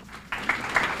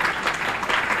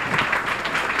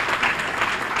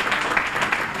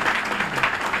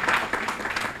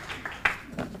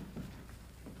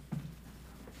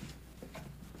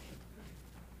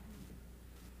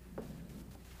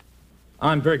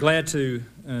 I'm very glad to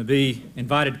be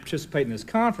invited to participate in this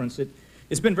conference.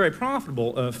 It's been very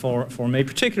profitable for me,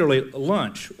 particularly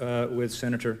lunch with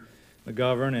Senator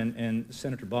McGovern and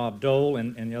Senator Bob Dole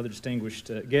and the other distinguished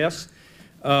guests.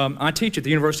 I teach at the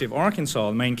University of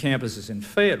Arkansas. The main campus is in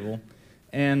Fayetteville,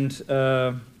 and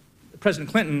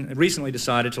President Clinton recently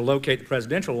decided to locate the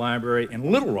Presidential Library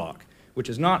in Little Rock, which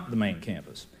is not the main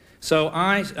campus. So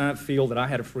I feel that I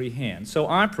had a free hand. So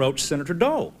I approached Senator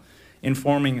Dole,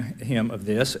 informing him of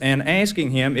this and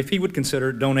asking him if he would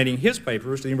consider donating his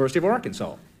papers to the University of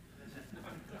Arkansas.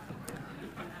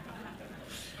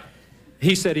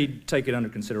 He said he'd take it under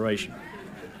consideration.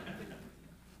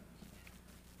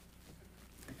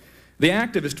 The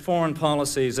activist foreign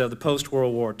policies of the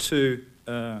post-World War II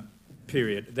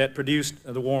period that produced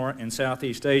the war in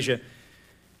Southeast Asia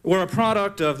were a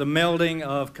product of the melding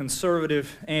of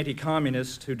conservative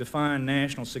anti-communists who defined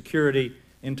national security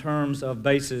in terms of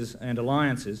bases and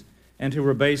alliances and who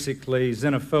were basically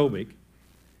xenophobic,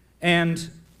 and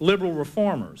liberal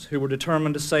reformers who were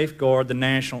determined to safeguard the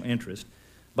national interest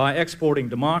by exporting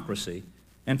democracy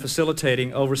and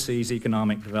facilitating overseas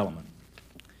economic development.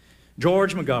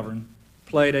 George McGovern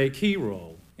played a key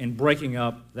role in breaking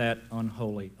up that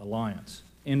unholy alliance,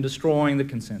 in destroying the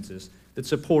consensus that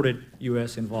supported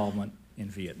U.S. involvement in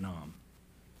Vietnam.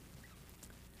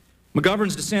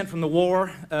 McGovern's dissent from the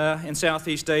war in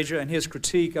Southeast Asia and his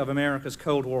critique of America's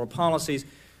Cold War policies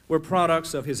were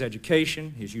products of his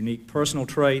education, his unique personal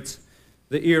traits,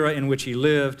 the era in which he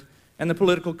lived, and the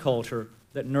political culture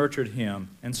that nurtured him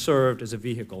and served as a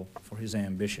vehicle for his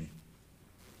ambition.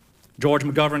 George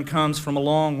McGovern comes from a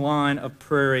long line of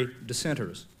prairie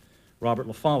dissenters. Robert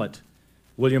La Follette,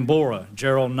 William Borah,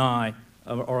 Gerald Nye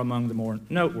are among the more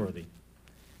noteworthy.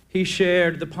 He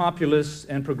shared the populists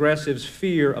and progressives'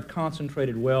 fear of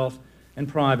concentrated wealth and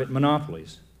private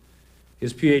monopolies.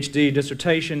 His PhD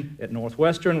dissertation at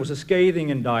Northwestern was a scathing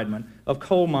indictment of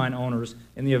coal mine owners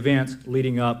in the events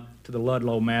leading up to the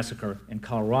Ludlow Massacre in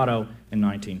Colorado in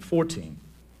 1914.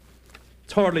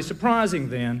 It's hardly surprising,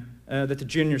 then, that the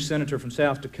junior senator from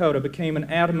South Dakota became an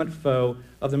adamant foe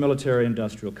of the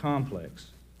military-industrial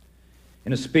complex.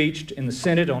 In a speech in the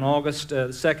Senate on August 2,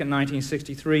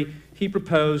 1963, he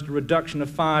proposed a reduction of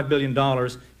 $5 billion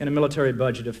in a military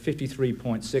budget of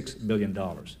 $53.6 billion.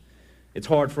 It's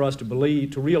hard for us to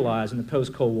realize in the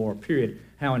post-Cold War period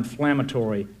how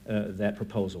inflammatory that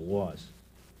proposal was.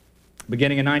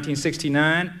 Beginning in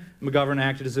 1969, McGovern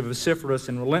acted as a vociferous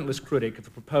and relentless critic of the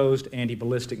proposed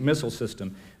anti-ballistic missile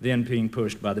system then being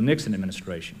pushed by the Nixon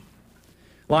administration.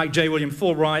 Like J. William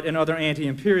Fulbright and other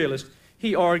anti-imperialists,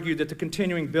 he argued that the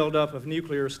continuing buildup of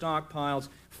nuclear stockpiles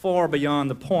far beyond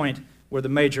the point where the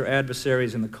major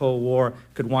adversaries in the Cold War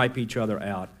could wipe each other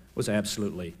out was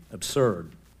absolutely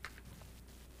absurd.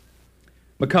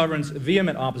 McGovern's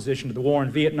vehement opposition to the war in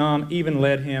Vietnam even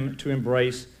led him to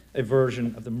embrace a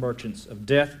version of the Merchants of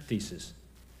Death thesis.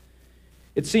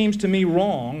 It seems to me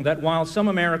wrong that while some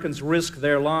Americans risk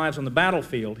their lives on the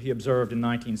battlefield, he observed in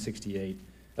 1968,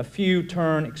 a few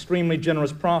turn extremely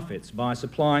generous profits by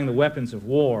supplying the weapons of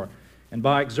war and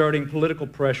by exerting political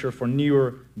pressure for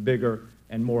newer, bigger,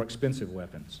 and more expensive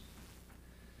weapons.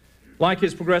 Like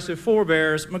his progressive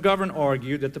forebears, McGovern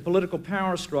argued that the political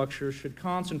power structure should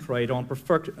concentrate on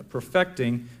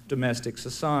perfecting domestic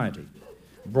society,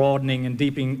 broadening and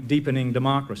deepening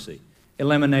democracy,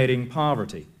 eliminating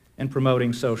poverty, and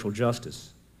promoting social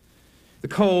justice. The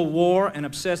Cold War and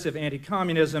obsessive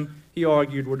anti-communism, he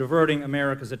argued, were diverting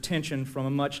America's attention from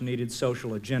a much-needed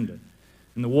social agenda,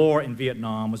 and the war in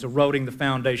Vietnam was eroding the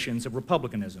foundations of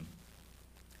republicanism.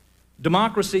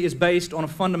 Democracy is based on a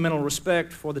fundamental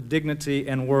respect for the dignity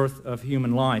and worth of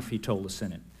human life, he told the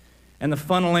Senate, and the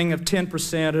funneling of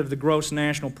 10% of the gross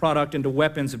national product into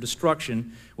weapons of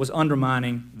destruction was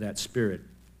undermining that spirit.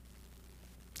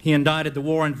 He indicted the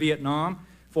war in Vietnam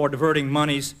for diverting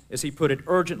monies, as he put it,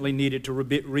 urgently needed to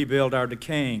rebuild our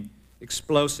decaying,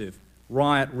 explosive,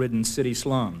 riot-ridden city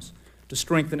slums, to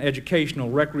strengthen educational,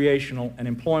 recreational, and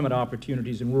employment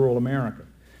opportunities in rural America,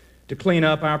 to clean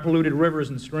up our polluted rivers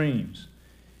and streams.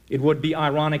 It would be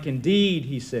ironic indeed,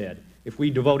 he said, if we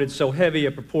devoted so heavy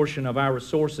a proportion of our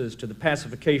resources to the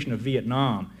pacification of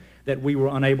Vietnam that we were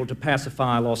unable to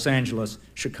pacify Los Angeles,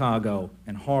 Chicago,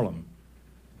 and Harlem.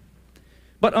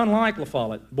 But unlike La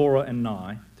Follette, Borah, and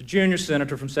Nye, the junior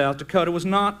senator from South Dakota was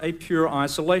not a pure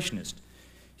isolationist.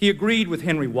 He agreed with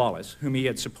Henry Wallace, whom he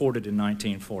had supported in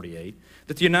 1948,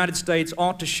 that the United States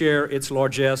ought to share its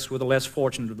largesse with the less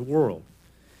fortunate of the world.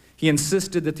 He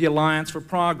insisted that the Alliance for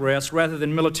Progress, rather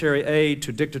than military aid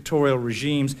to dictatorial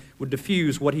regimes, would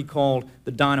diffuse what he called the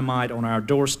dynamite on our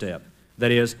doorstep, that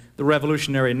is, the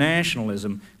revolutionary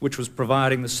nationalism which was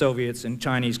providing the Soviets and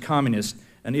Chinese communists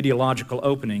an ideological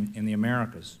opening in the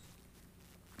Americas.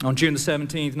 On June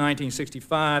 17,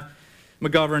 1965,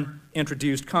 McGovern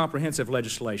introduced comprehensive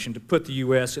legislation to put the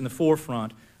U.S. in the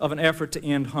forefront of an effort to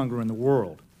end hunger in the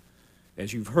world.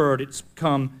 As you've heard, it's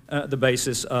become the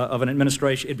basis of an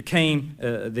administration. It became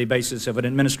the basis of an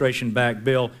administration-backed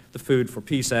bill, the Food for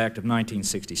Peace Act of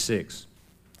 1966.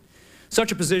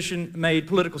 Such a position made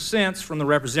political sense from the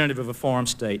representative of a farm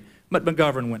state, but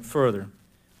McGovern went further,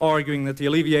 arguing that the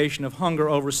alleviation of hunger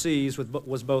overseas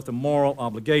was both a moral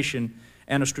obligation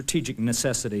and a strategic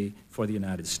necessity for the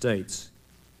United States.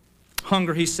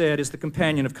 Hunger, he said, is the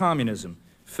companion of communism.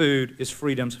 Food is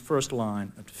freedom's first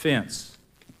line of defense.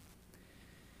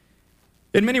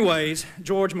 In many ways,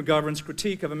 George McGovern's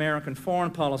critique of American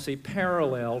foreign policy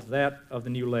paralleled that of the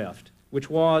New Left, which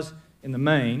was, in the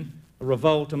main, a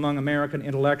revolt among American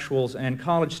intellectuals and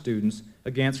college students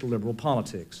against liberal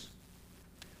politics.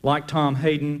 Like Tom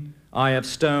Hayden, I.F.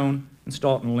 Stone, and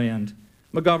Stoughton Lynd,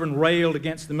 McGovern railed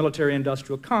against the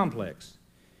military-industrial complex.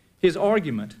 His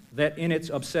argument that in its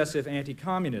obsessive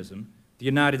anti-communism, the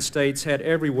United States had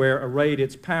everywhere arrayed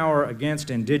its power against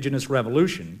indigenous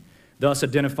revolution, thus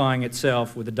identifying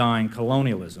itself with the dying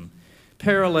colonialism,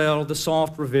 paralleled the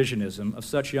soft revisionism of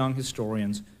such young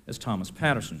historians as Thomas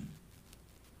Patterson.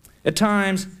 At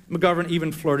times, McGovern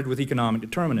even flirted with economic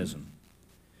determinism.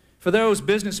 For those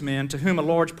businessmen to whom a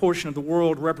large portion of the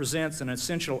world represents an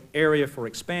essential area for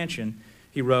expansion,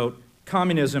 he wrote,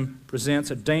 "Communism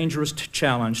presents a dangerous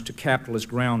challenge to capitalist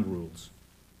ground rules."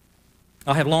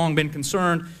 I have long been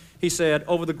concerned, he said,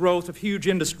 over the growth of huge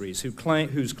industries whose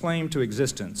claim to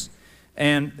existence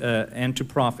and to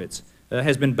profits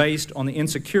has been based on the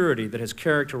insecurity that has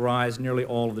characterized nearly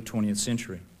all of the 20th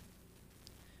century.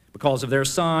 Because of their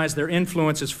size, their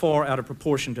influence is far out of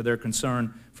proportion to their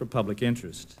concern for public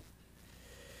interest.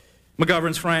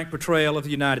 McGovern's frank portrayal of the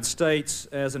United States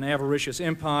as an avaricious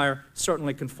empire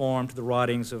certainly conformed to the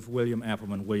writings of William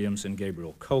Appleman Williams and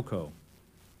Gabriel Coco.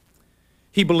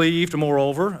 He believed,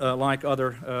 moreover, like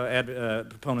other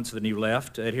proponents of the New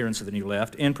Left, adherents of the New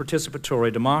Left, in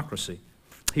participatory democracy.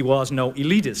 He was no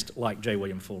elitist like J.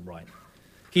 William Fulbright.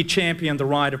 He championed the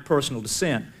right of personal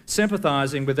dissent,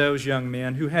 sympathizing with those young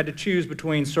men who had to choose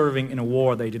between serving in a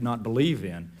war they did not believe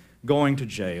in, going to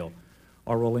jail,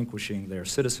 or relinquishing their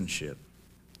citizenship.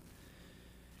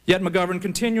 Yet McGovern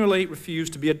continually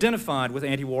refused to be identified with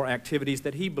anti-war activities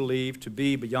that he believed to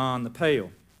be beyond the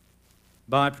pale.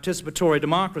 By participatory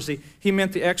democracy, he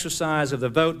meant the exercise of the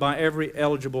vote by every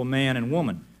eligible man and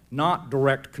woman, not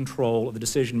direct control of the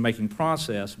decision-making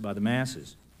process by the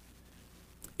masses.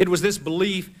 It was this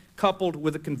belief, coupled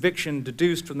with the conviction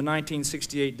deduced from the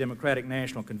 1968 Democratic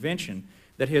National Convention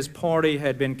that his party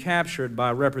had been captured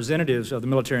by representatives of the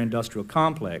military-industrial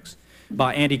complex,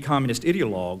 by anti-communist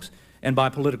ideologues, and by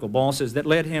political bosses that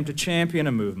led him to champion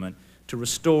a movement to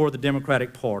restore the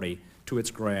Democratic Party to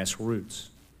its grassroots.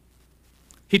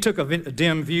 He took a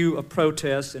dim view of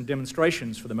protests and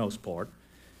demonstrations for the most part.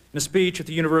 In a speech at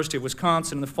the University of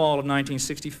Wisconsin in the fall of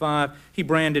 1965, he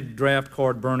branded draft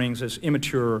card burnings as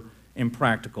immature,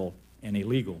 impractical, and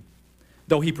illegal.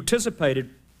 Though he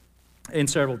participated in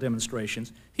several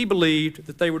demonstrations, he believed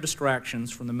that they were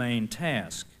distractions from the main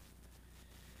task.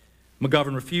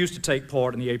 McGovern refused to take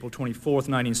part in the April 24,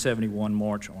 1971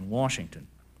 March on Washington.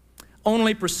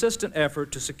 Only persistent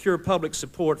effort to secure public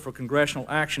support for congressional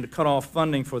action to cut off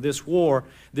funding for this war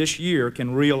this year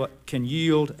can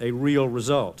yield a real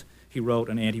result, he wrote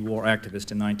an anti-war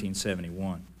activist in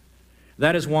 1971.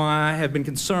 That is why I have been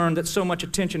concerned that so much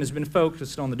attention has been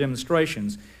focused on the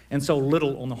demonstrations and so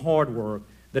little on the hard work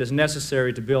that is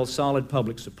necessary to build solid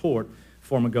public support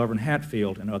for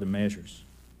McGovern-Hatfield and other measures.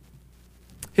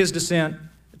 His dissent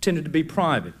tended to be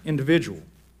private, individual.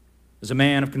 As a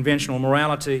man of conventional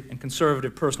morality and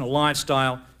conservative personal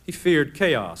lifestyle, he feared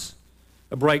chaos.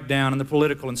 A breakdown in the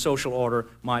political and social order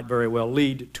might very well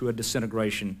lead to a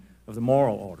disintegration of the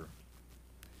moral order.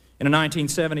 In a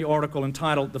 1970 article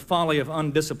entitled "The Folly of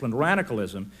Undisciplined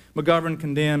Radicalism," McGovern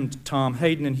condemned Tom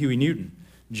Hayden and Huey Newton,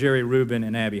 Jerry Rubin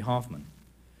and Abbie Hoffman.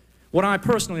 "What I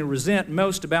personally resent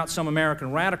most about some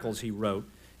American radicals," he wrote,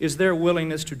 "is their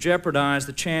willingness to jeopardize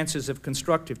the chances of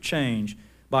constructive change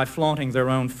by flaunting their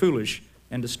own foolish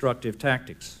and destructive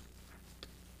tactics."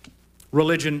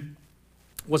 Religion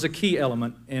was a key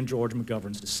element in George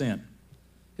McGovern's dissent.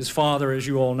 His father, as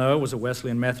you all know, was a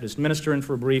Wesleyan Methodist minister, and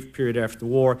for a brief period after the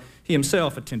war, he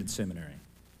himself attended seminary.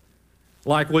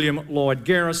 Like William Lloyd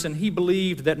Garrison, he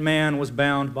believed that man was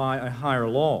bound by a higher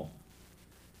law.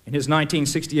 In his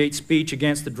 1968 speech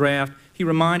against the draft, he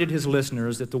reminded his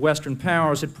listeners that the Western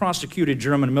powers had prosecuted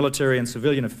German military and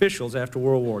civilian officials after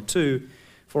World War II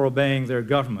for obeying their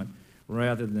government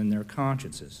rather than their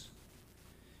consciences.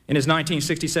 In his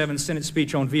 1967 Senate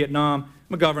speech on Vietnam,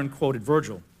 McGovern quoted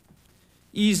Virgil,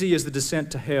 "Easy is the descent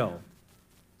to hell.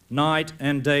 Night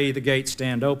and day the gates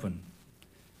stand open.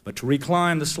 But to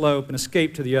reclimb the slope and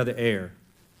escape to the other air,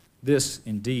 this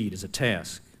indeed is a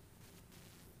task."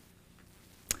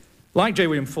 Like J.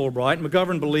 William Fulbright,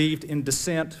 McGovern believed in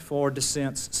dissent for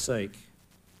dissent's sake.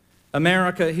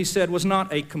 America, he said, was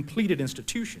not a completed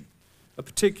institution, a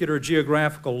particular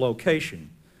geographical location,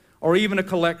 or even a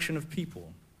collection of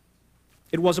people.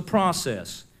 It was a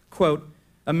process, quote,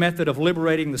 "a method of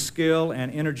liberating the skill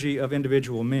and energy of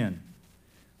individual men.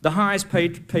 The highest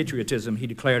patriotism, he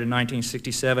declared in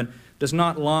 1967, does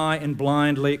not lie in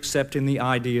blindly accepting the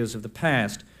ideas of the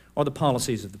past or the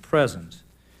policies of the present,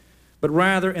 but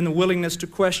rather in the willingness to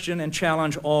question and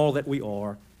challenge all that we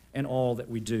are and all that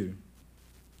we do.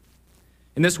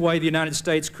 In this way, the United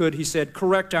States could, he said,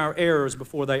 correct our errors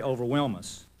before they overwhelm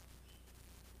us.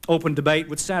 Open debate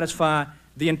would satisfy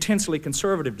the intensely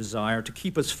conservative desire to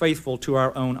keep us faithful to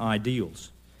our own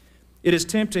ideals. It is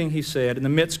tempting, he said, in the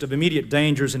midst of immediate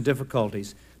dangers and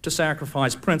difficulties, to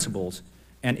sacrifice principles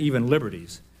and even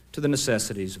liberties to the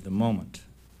necessities of the moment.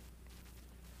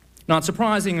 Not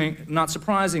surprisingly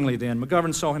then,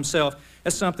 McGovern saw himself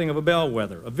as something of a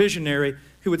bellwether, a visionary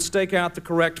who would stake out the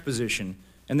correct position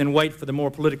and then wait for the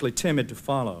more politically timid to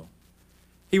follow.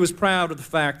 He was proud of the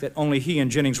fact that only he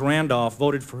and Jennings Randolph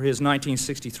voted for his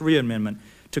 1963 amendment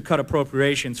to cut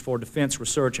appropriations for defense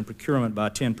research and procurement by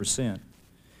 10%.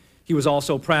 He was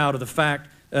also proud of the fact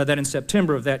that in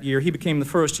September of that year, he became the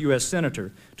first U.S.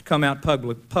 senator to come out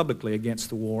publicly against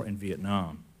the war in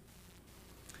Vietnam.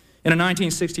 In a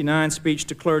 1969 speech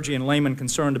to clergy and laymen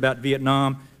concerned about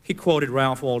Vietnam, he quoted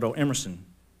Ralph Waldo Emerson.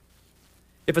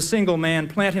 "If a single man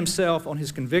plant himself on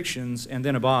his convictions and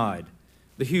then abide,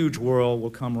 the huge world will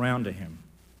come round to him."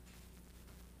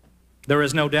 There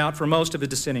is no doubt for most of his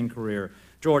dissenting career,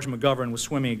 George McGovern was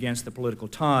swimming against the political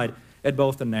tide at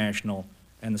both the national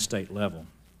and the state level.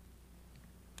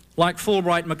 Like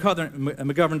Fulbright,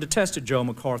 McGovern detested Joe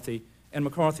McCarthy and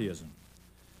McCarthyism.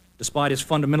 Despite his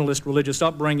fundamentalist religious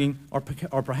upbringing, or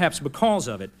perhaps because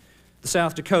of it, the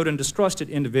South Dakotan distrusted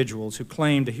individuals who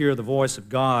claimed to hear the voice of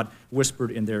God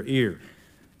whispered in their ear,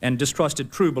 and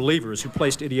distrusted true believers who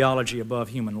placed ideology above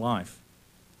human life.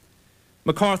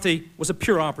 McCarthy was a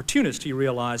pure opportunist, he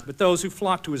realized, but those who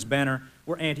flocked to his banner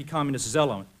were anti-communist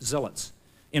zealots,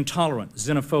 intolerant,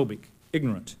 xenophobic,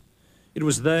 ignorant. It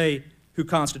was they who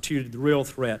constituted the real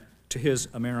threat to his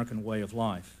American way of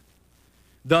life.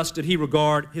 Thus did he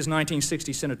regard his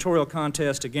 1960 senatorial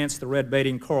contest against the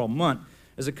red-baiting Carl Munt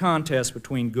as a contest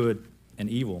between good and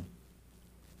evil.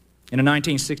 In a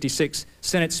 1966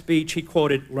 Senate speech, he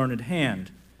quoted Learned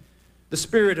Hand, "The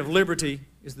spirit of liberty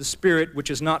is the spirit which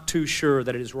is not too sure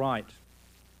that it is right.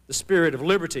 The spirit of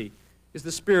liberty is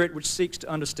the spirit which seeks to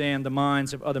understand the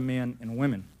minds of other men and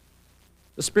women.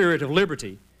 The spirit of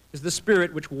liberty is the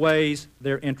spirit which weighs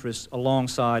their interests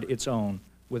alongside its own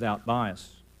without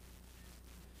bias."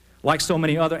 Like so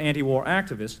many other anti-war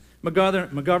activists,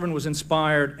 McGovern was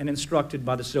inspired and instructed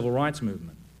by the civil rights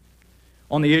movement.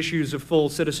 On the issues of full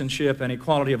citizenship and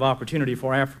equality of opportunity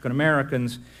for African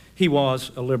Americans, he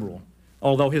was a liberal,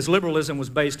 although his liberalism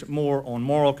was based more on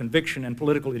moral conviction and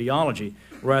political ideology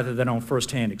rather than on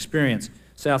first-hand experience.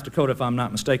 South Dakota, if I'm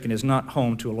not mistaken, is not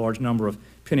home to a large number of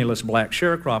penniless black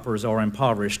sharecroppers or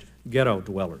impoverished ghetto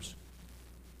dwellers.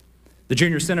 The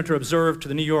junior senator observed to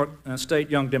the New York State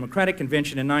Young Democratic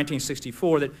Convention in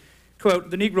 1964 that, quote,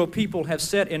 "The Negro people have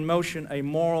set in motion a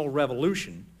moral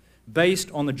revolution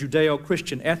based on the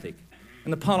Judeo-Christian ethic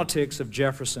and the politics of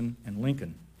Jefferson and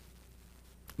Lincoln."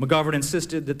 McGovern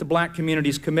insisted that the black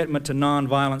community's commitment to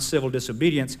nonviolent civil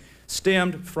disobedience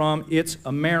stemmed from its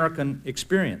American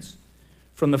experience,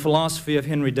 from the philosophy of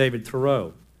Henry David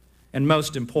Thoreau, and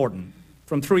most important,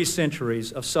 from 3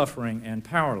 centuries of suffering and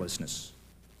powerlessness.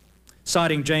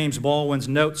 Citing James Baldwin's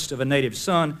Notes of a Native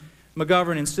Son,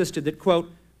 McGovern insisted that,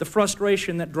 quote, "The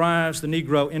frustration that drives the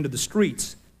Negro into the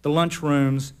streets, the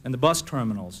lunchrooms, and the bus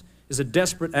terminals is a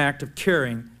desperate act of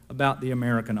caring about the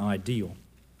American ideal."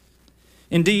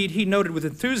 Indeed, he noted with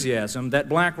enthusiasm that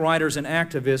black writers and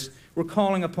activists were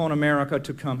calling upon America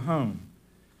to come home,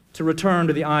 to return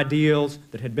to the ideals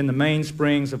that had been the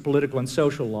mainsprings of political and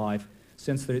social life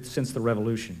since the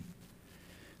Revolution.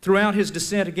 Throughout his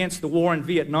dissent against the war in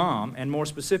Vietnam, and more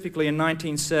specifically in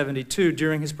 1972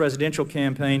 during his presidential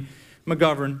campaign,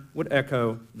 McGovern would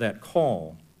echo that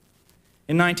call.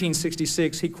 In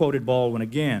 1966, he quoted Baldwin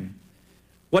again,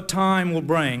 What time will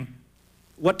bring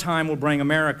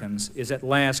Americans is at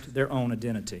last their own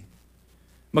identity."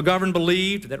 McGovern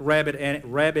believed that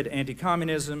rabid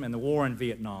anti-communism and the war in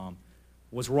Vietnam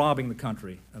was robbing the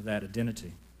country of that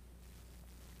identity.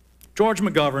 George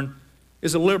McGovern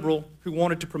is a liberal who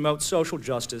wanted to promote social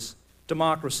justice,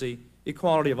 democracy,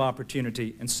 equality of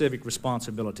opportunity, and civic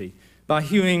responsibility by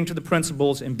hewing to the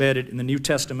principles embedded in the New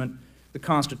Testament, the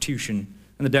Constitution,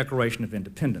 and the Declaration of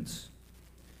Independence.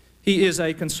 He is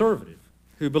a conservative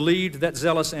who believed that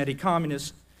zealous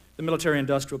anti-communists, the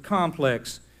military-industrial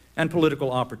complex, and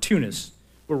political opportunists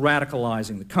were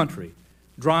radicalizing the country,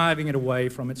 driving it away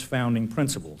from its founding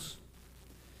principles.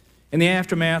 In the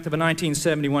aftermath of a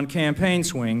 1971 campaign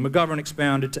swing, McGovern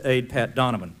expounded to aide Pat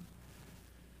Donovan.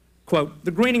 Quote,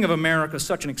 "The Greening of America is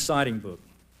such an exciting book.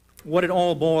 What it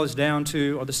all boils down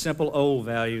to are the simple old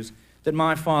values that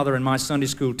my father and my Sunday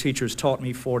school teachers taught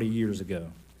me 40 years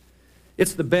ago.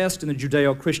 It's the best in the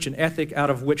Judeo-Christian ethic out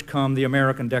of which come the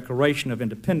American Declaration of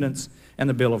Independence and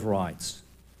the Bill of Rights.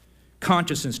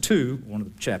 Consciousness, too," one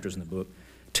of the chapters in the book,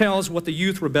 "tells what the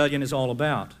youth rebellion is all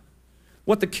about.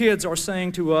 What the kids are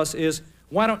saying to us is,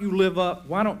 why don't you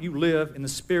live in the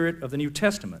spirit of the New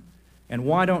Testament? And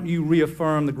why don't you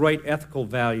reaffirm the great ethical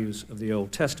values of the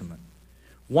Old Testament?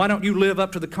 Why don't you live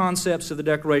up to the concepts of the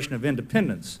Declaration of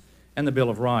Independence and the Bill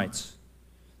of Rights?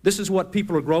 This is what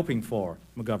people are groping for,"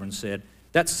 McGovern said,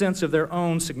 "that sense of their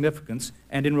own significance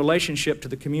and in relationship to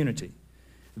the community.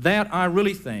 That, I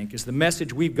really think, is the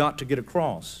message we've got to get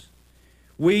across.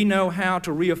 We know how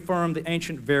to reaffirm the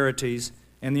ancient verities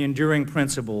and the enduring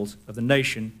principles of the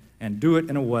nation and do it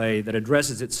in a way that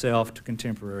addresses itself to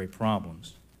contemporary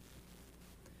problems."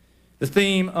 The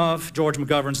theme of George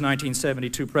McGovern's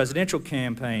 1972 presidential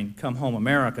campaign, "Come Home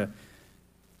America,"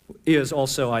 is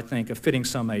also, I think, a fitting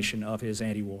summation of his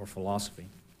anti-war philosophy.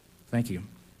 Thank you.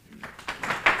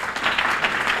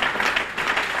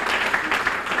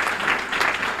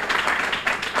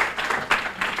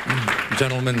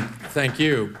 Gentlemen, thank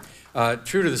you.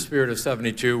 True to the spirit of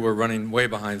 72, we're running way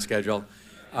behind schedule.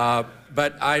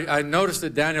 But I noticed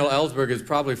that Daniel Ellsberg has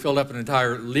probably filled up an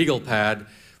entire legal pad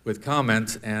with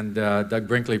comments, and Doug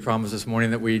Brinkley promised this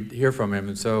morning that we'd hear from him.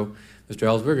 And so, Mr.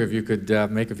 Ellsberg, if you could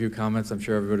make a few comments, I'm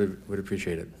sure everybody would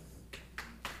appreciate it.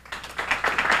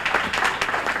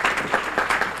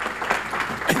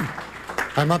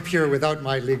 I'm up here without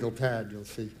my legal pad, you'll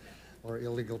see, or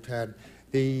illegal pad.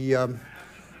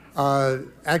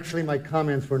 Actually, my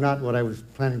comments were not what I was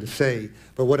planning to say,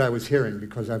 but what I was hearing,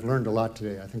 because I've learned a lot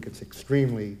today. I think it's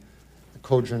extremely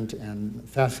cogent and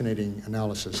fascinating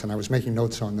analysis, and I was making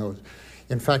notes on those.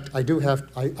 In fact, I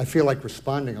feel like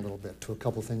responding a little bit to a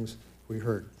couple things we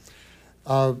heard.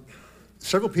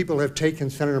 Several people have taken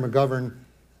Senator McGovern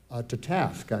to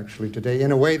task, actually, today,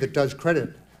 in a way that does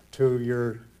credit to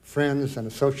your friends and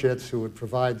associates who would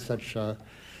provide such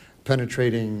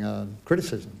penetrating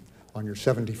criticism on your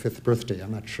 75th birthday.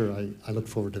 I'm not sure I look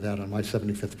forward to that on my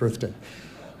 75th birthday.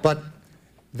 But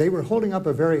they were holding up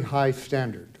a very high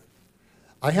standard.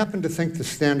 I happen to think the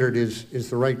standard is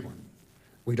the right one.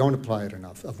 We don't apply it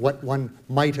enough, of what one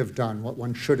might have done, what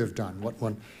one should have done, what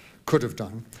one could have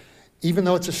done, even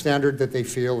though it's a standard that they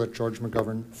feel that George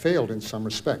McGovern failed in some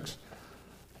respects.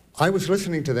 I was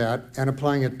listening to that and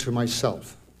applying it to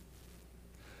myself.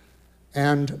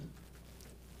 And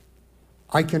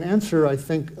I can answer, I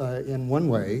think, in one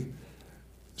way,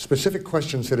 specific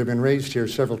questions that have been raised here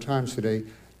several times today.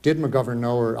 Did McGovern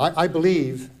know, or I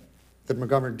believe that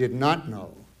McGovern did not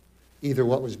know either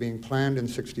what was being planned in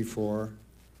 '64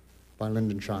 by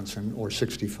Lyndon Johnson or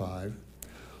 '65,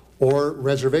 or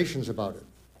reservations about it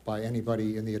by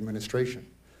anybody in the administration,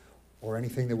 or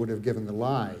anything that would have given the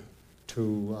lie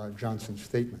to Johnson's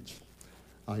statements.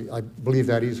 I believe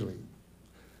that easily.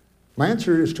 My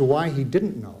answer as to why he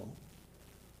didn't know,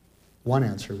 one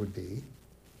answer would be,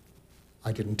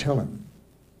 I didn't tell him.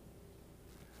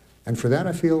 And for that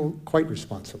I feel quite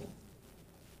responsible.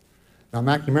 Now,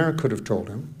 McNamara could have told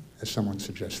him, as someone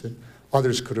suggested.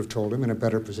 Others could have told him in a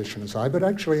better position as I, but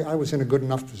actually I was in a good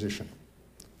enough position.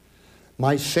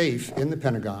 My safe in the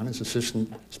Pentagon as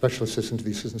Special Assistant to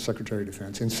the Assistant Secretary of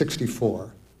Defense in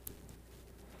 '64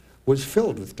 was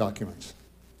filled with documents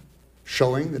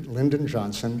showing that Lyndon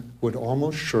Johnson would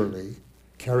almost surely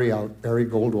carry out Barry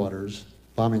Goldwater's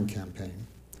bombing campaign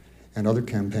and other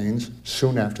campaigns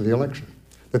soon after the election.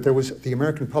 That the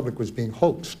American public was being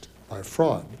hoaxed by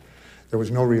fraud. There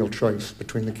was no real choice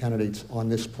between the candidates on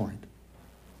this point.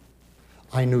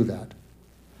 I knew that.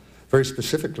 Very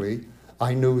specifically,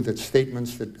 I knew that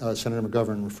statements that Senator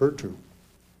McGovern referred to,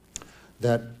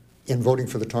 that in voting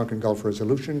for the Tonkin Gulf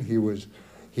Resolution, he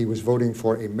was voting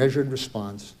for a measured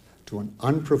response to an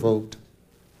unprovoked,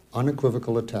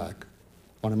 unequivocal attack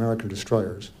on American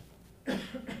destroyers,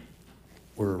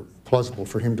 were plausible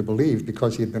for him to believe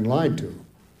because he had been lied to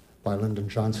by Lyndon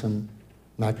Johnson,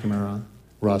 McNamara,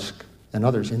 Rusk, and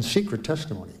others in secret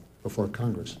testimony before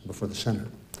Congress, before the Senate.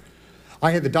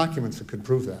 I had the documents that could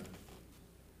prove that.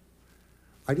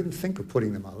 I didn't think of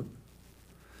putting them out.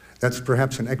 That's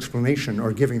perhaps an explanation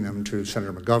or giving them to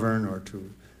Senator McGovern or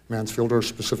to Mansfield or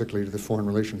specifically to the Foreign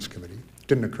Relations Committee. It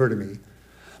didn't occur to me.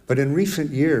 But in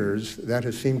recent years, that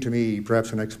has seemed to me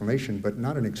perhaps an explanation, but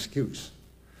not an excuse.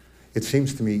 It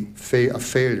seems to me a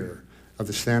failure of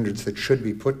the standards that should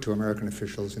be put to American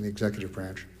officials in the executive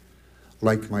branch,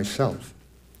 like myself.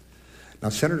 Now,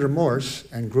 Senator Morse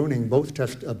and Gruning both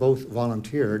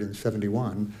volunteered in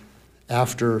 '71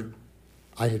 after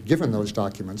I had given those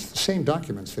documents, the same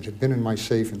documents that had been in my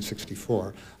safe in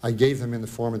 '64, I gave them in the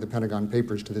form of the Pentagon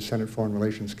Papers to the Senate Foreign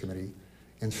Relations Committee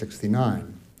in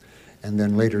 '69, and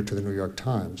then later to the New York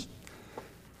Times.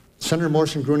 Senator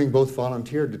Morse and Gruening both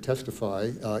volunteered to testify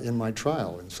in my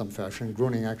trial in some fashion.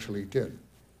 Gruening actually did.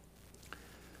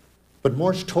 But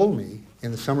Morse told me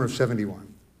in the summer of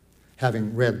 '71,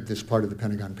 having read this part of the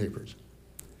Pentagon Papers,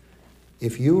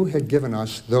 if you had given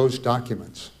us those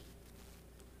documents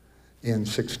in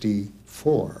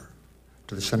 '64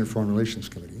 to the Senate Foreign Relations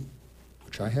Committee,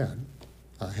 which I had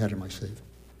in my safe,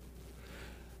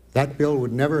 that bill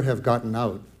would never have gotten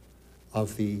out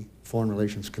of the Foreign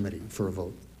Relations Committee for a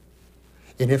vote.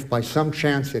 And if by some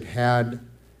chance it had,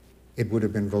 it would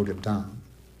have been voted down.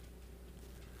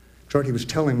 He was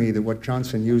telling me that what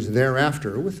Johnson used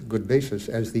thereafter, with a good basis,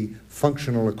 as the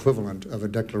functional equivalent of a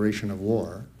declaration of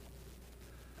war,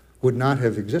 would not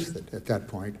have existed at that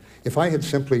point if I had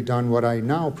simply done what I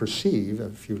now perceive a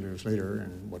few years later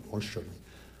and what Morse showed me,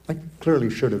 I clearly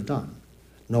should have done,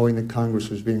 knowing that Congress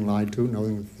was being lied to,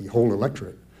 knowing that the whole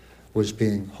electorate was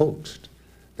being hoaxed,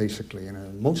 basically, in a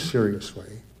most serious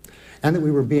way, and that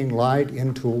we were being lied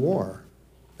into a war,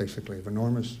 basically, of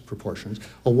enormous proportions,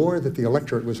 a war that the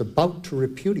electorate was about to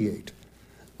repudiate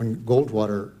when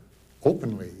Goldwater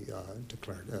openly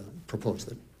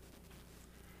proposed it.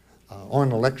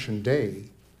 On election day,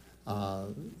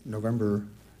 November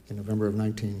of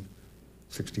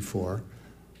 1964,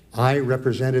 I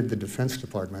represented the Defense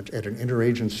Department at an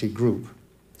interagency group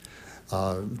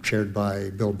chaired by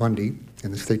Bill Bundy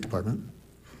in the State Department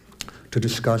to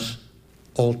discuss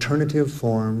alternative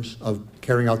forms of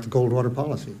carrying out the Goldwater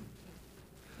policy,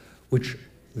 which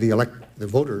the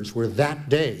voters were that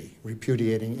day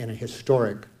repudiating in a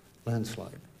historic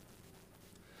landslide.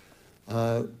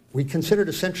 We considered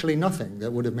essentially nothing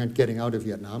that would have meant getting out of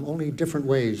Vietnam, only different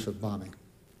ways of bombing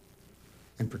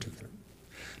in particular.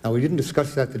 Now, we didn't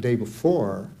discuss that the day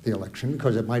before the election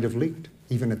because it might have leaked.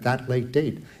 Even at that late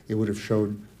date, it would have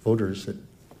showed voters that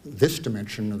this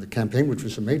dimension of the campaign, which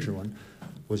was a major one,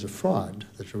 was a fraud,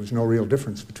 that there was no real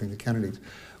difference between the candidates.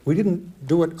 We didn't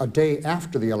do it a day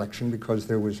after the election because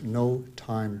there was no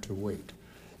time to wait.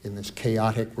 In this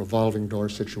chaotic revolving door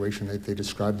situation that they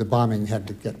described, the bombing had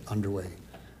to get underway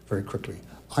very quickly.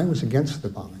 I was against the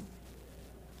bombing.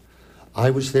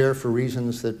 I was there for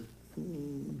reasons that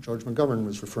George McGovern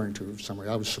was referring to somewhere.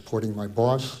 I was supporting my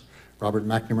boss, Robert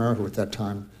McNamara, who at that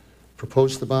time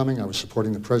proposed the bombing. I was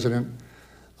supporting the president.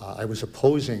 I was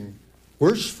opposing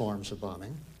worse forms of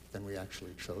bombing than we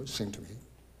actually chose, seemed to me.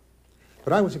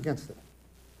 But I was against it.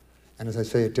 And as I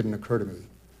say, it didn't occur to me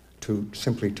to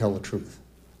simply tell the truth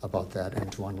about that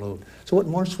and to unload. So what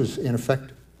Morse was in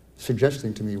effect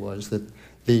suggesting to me was that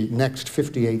the next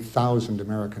 58,000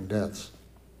 American deaths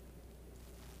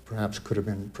perhaps could have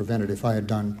been prevented if I had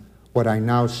done what I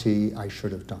now see I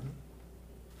should have done.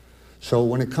 So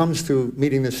when it comes to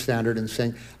meeting this standard and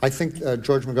saying, I think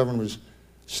George McGovern was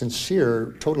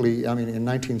sincere, totally, I mean, in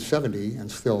 1970 and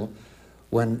still,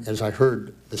 when, as I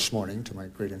heard this morning, to my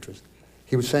great interest,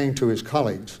 he was saying to his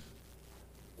colleagues,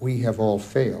 we have all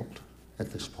failed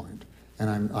at this point.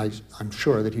 And I'm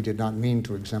sure that he did not mean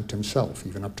to exempt himself,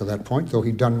 even up to that point, though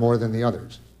he'd done more than the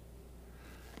others.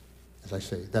 As I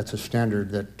say, that's a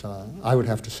standard that I would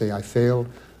have to say I failed.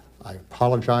 I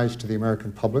apologize to the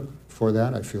American public for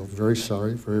that. I feel very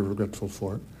sorry, very regretful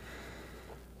for it.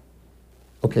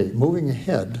 Okay, moving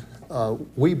ahead,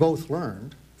 we both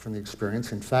learned from the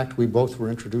experience. In fact, we both were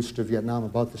introduced to Vietnam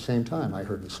about the same time, I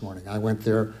heard this morning. I went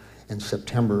there in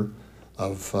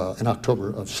October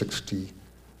of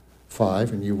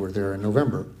 '65, and you were there in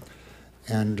November,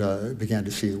 and began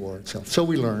to see the war itself. So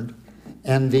we learned,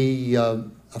 and the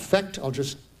effect, I'll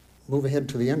just move ahead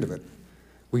to the end of it.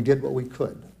 We did what we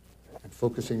could. And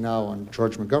focusing now on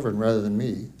George McGovern rather than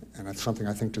me, and that's something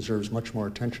I think deserves much more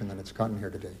attention than it's gotten here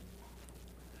today.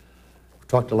 We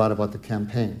talked a lot about the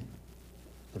campaign.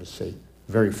 Let us say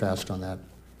very fast on that.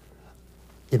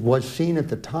 It was seen at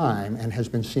the time and has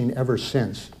been seen ever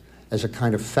since as a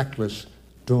kind of feckless,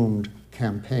 doomed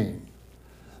campaign,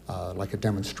 like a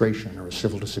demonstration or a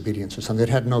civil disobedience or something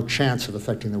that had no chance of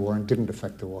affecting the war and didn't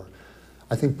affect the war.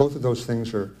 I think both of those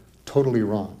things are totally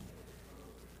wrong.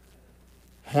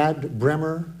 Had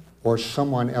Bremer or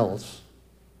someone else,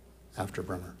 after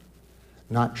Bremer,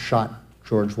 not shot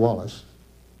George Wallace,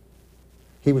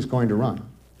 he was going to run.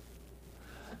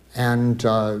 And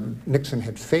Nixon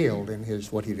had failed in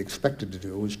what he'd expected to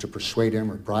do, was to persuade him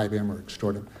or bribe him or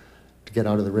extort him to get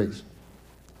out of the race.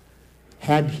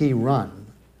 Had he run,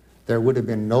 there would have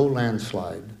been no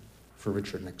landslide for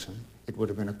Richard Nixon. It would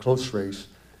have been a close race.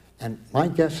 And my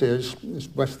guess is, as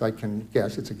best I can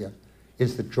guess, it's a guess,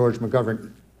 is that George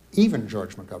McGovern, even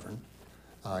George McGovern,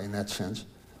 in that sense,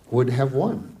 would have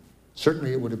won.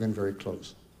 Certainly it would have been very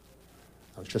close.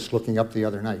 I was just looking up the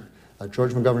other night.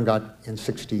 George McGovern got in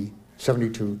 72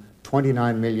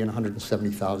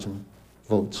 29,170,000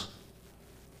 votes.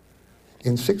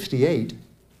 In 68,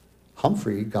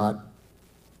 Humphrey got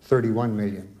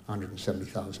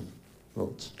 31,170,000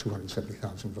 votes,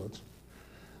 270,000 votes.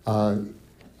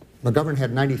 McGovern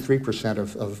had 93%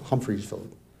 of Humphrey's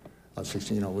vote.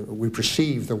 We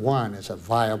perceive the one as a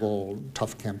viable,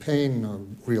 tough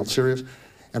campaign, real serious,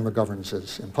 and McGovern's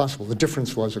as impossible. The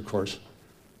difference was, of course,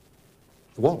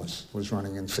 Wallace was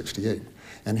running in 68.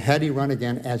 And had he run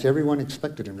again, as everyone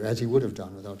expected him, as he would have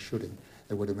done without shooting,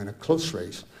 it would have been a close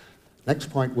race.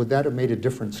 Next point, would that have made a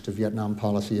difference to Vietnam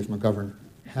policy if McGovern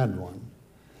had won?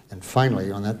 And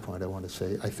finally, on that point, I want to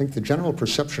say, I think the general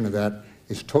perception of that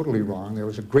is totally wrong. There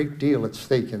was a great deal at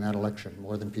stake in that election,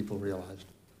 more than people realized.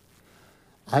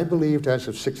 I believed as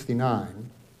of 69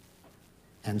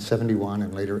 and 71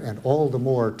 and later, and all the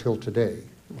more till today,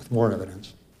 with more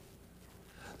evidence,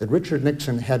 that Richard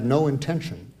Nixon had no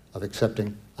intention of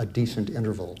accepting a decent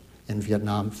interval in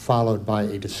Vietnam followed by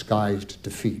a disguised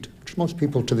defeat, which most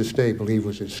people to this day believe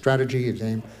was his strategy, his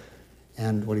aim,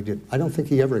 and what he did. I don't think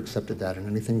he ever accepted that, and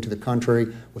anything to the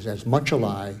contrary was as much a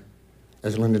lie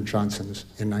as Lyndon Johnson's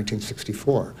in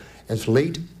 1964, as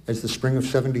late as the spring of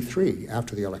 73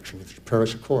 after the election, the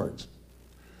Paris Accords.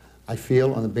 I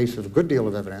feel, on the basis of a good deal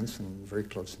of evidence and very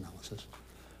close analysis,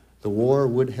 the war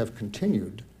would have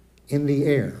continued in the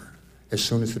air as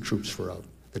soon as the troops were out,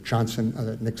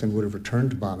 that Nixon would have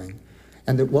returned to bombing,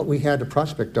 and that what we had a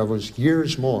prospect of was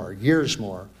years more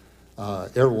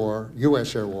air war,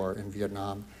 U.S. air war in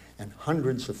Vietnam, and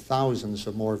hundreds of thousands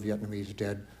of more Vietnamese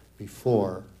dead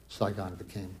before Saigon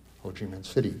became Ho Chi Minh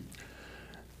City.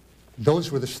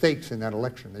 Those were the stakes in that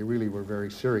election. They really were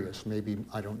very serious. Maybe,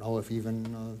 I don't know if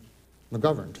even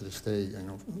McGovern to this day,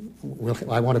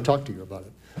 I want to talk to you about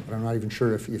it, but I'm not even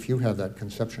sure if you have that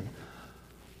conception.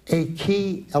 A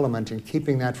key element in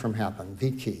keeping that from happening,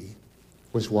 the key,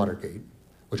 was Watergate,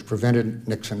 which prevented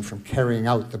Nixon from carrying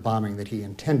out the bombing that he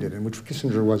intended and which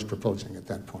Kissinger was proposing at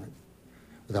that point.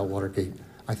 Without Watergate,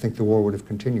 I think the war would have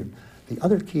continued. The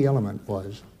other key element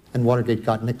was, and Watergate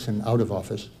got Nixon out of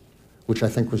office, which I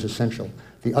think was essential.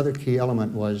 The other key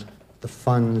element was the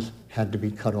funds had to be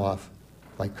cut off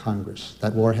by Congress.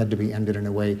 That war had to be ended in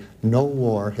a way no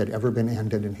war had ever been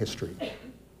ended in history.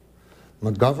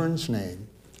 McGovern's name,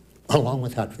 along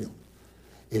with Hatfield,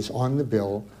 is on the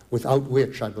bill without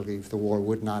which I believe the war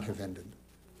would not have ended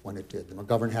when it did. The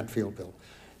McGovern-Hatfield bill,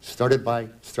 started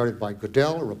by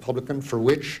Goodell, a Republican, for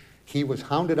which he was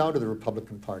hounded out of the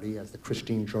Republican Party as the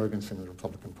Christine Jorgensen of the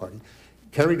Republican Party,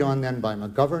 carried on then by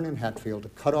McGovern and Hatfield to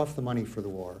cut off the money for the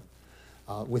war.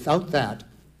 Without that,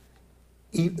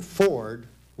 Ford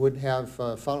would have,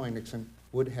 following Nixon,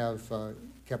 would have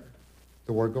kept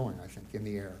the war going, I think, in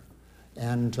the air.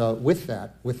 And with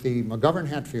that, with the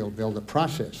McGovern-Hatfield bill, the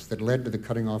process that led to the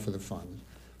cutting off of the funds,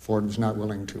 Ford was not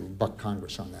willing to buck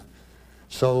Congress on that.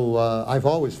 So I've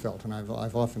always felt, and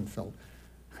I've often felt,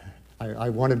 I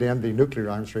wanted to end the nuclear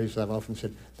arms race, I've often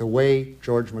said, the way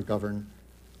George McGovern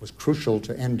was crucial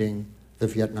to ending the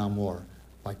Vietnam War,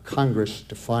 by Congress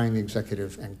defying the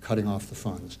executive and cutting off the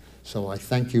funds. So I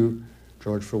thank you,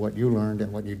 George, for what you learned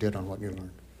and what you did on what you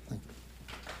learned. Thank you.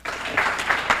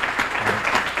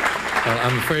 Well,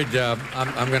 I'm afraid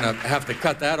I'm going to have to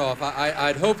cut that off.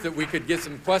 I'd hope that we could get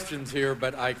some questions here,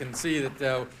 but I can see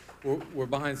that we're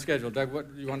behind schedule. Doug,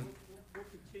 what do you want? We'll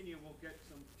continue. We'll get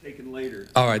some taken later.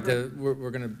 All right. We're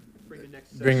going to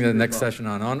bring the next session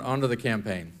on to the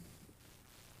campaign.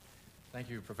 Thank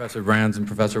you, Professor Brands and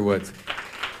Professor Woods.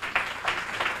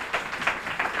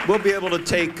 We'll be able to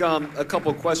take a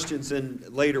couple questions, and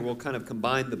later we'll kind of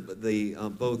combine the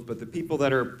both. But the people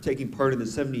that are taking part in the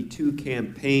 72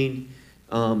 campaign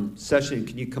session,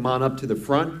 can you come on up to the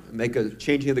front and make a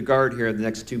changing of the guard here in the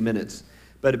next 2 minutes?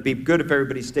 But it'd be good if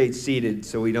everybody stayed seated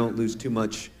so we don't lose too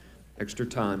much extra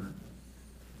time.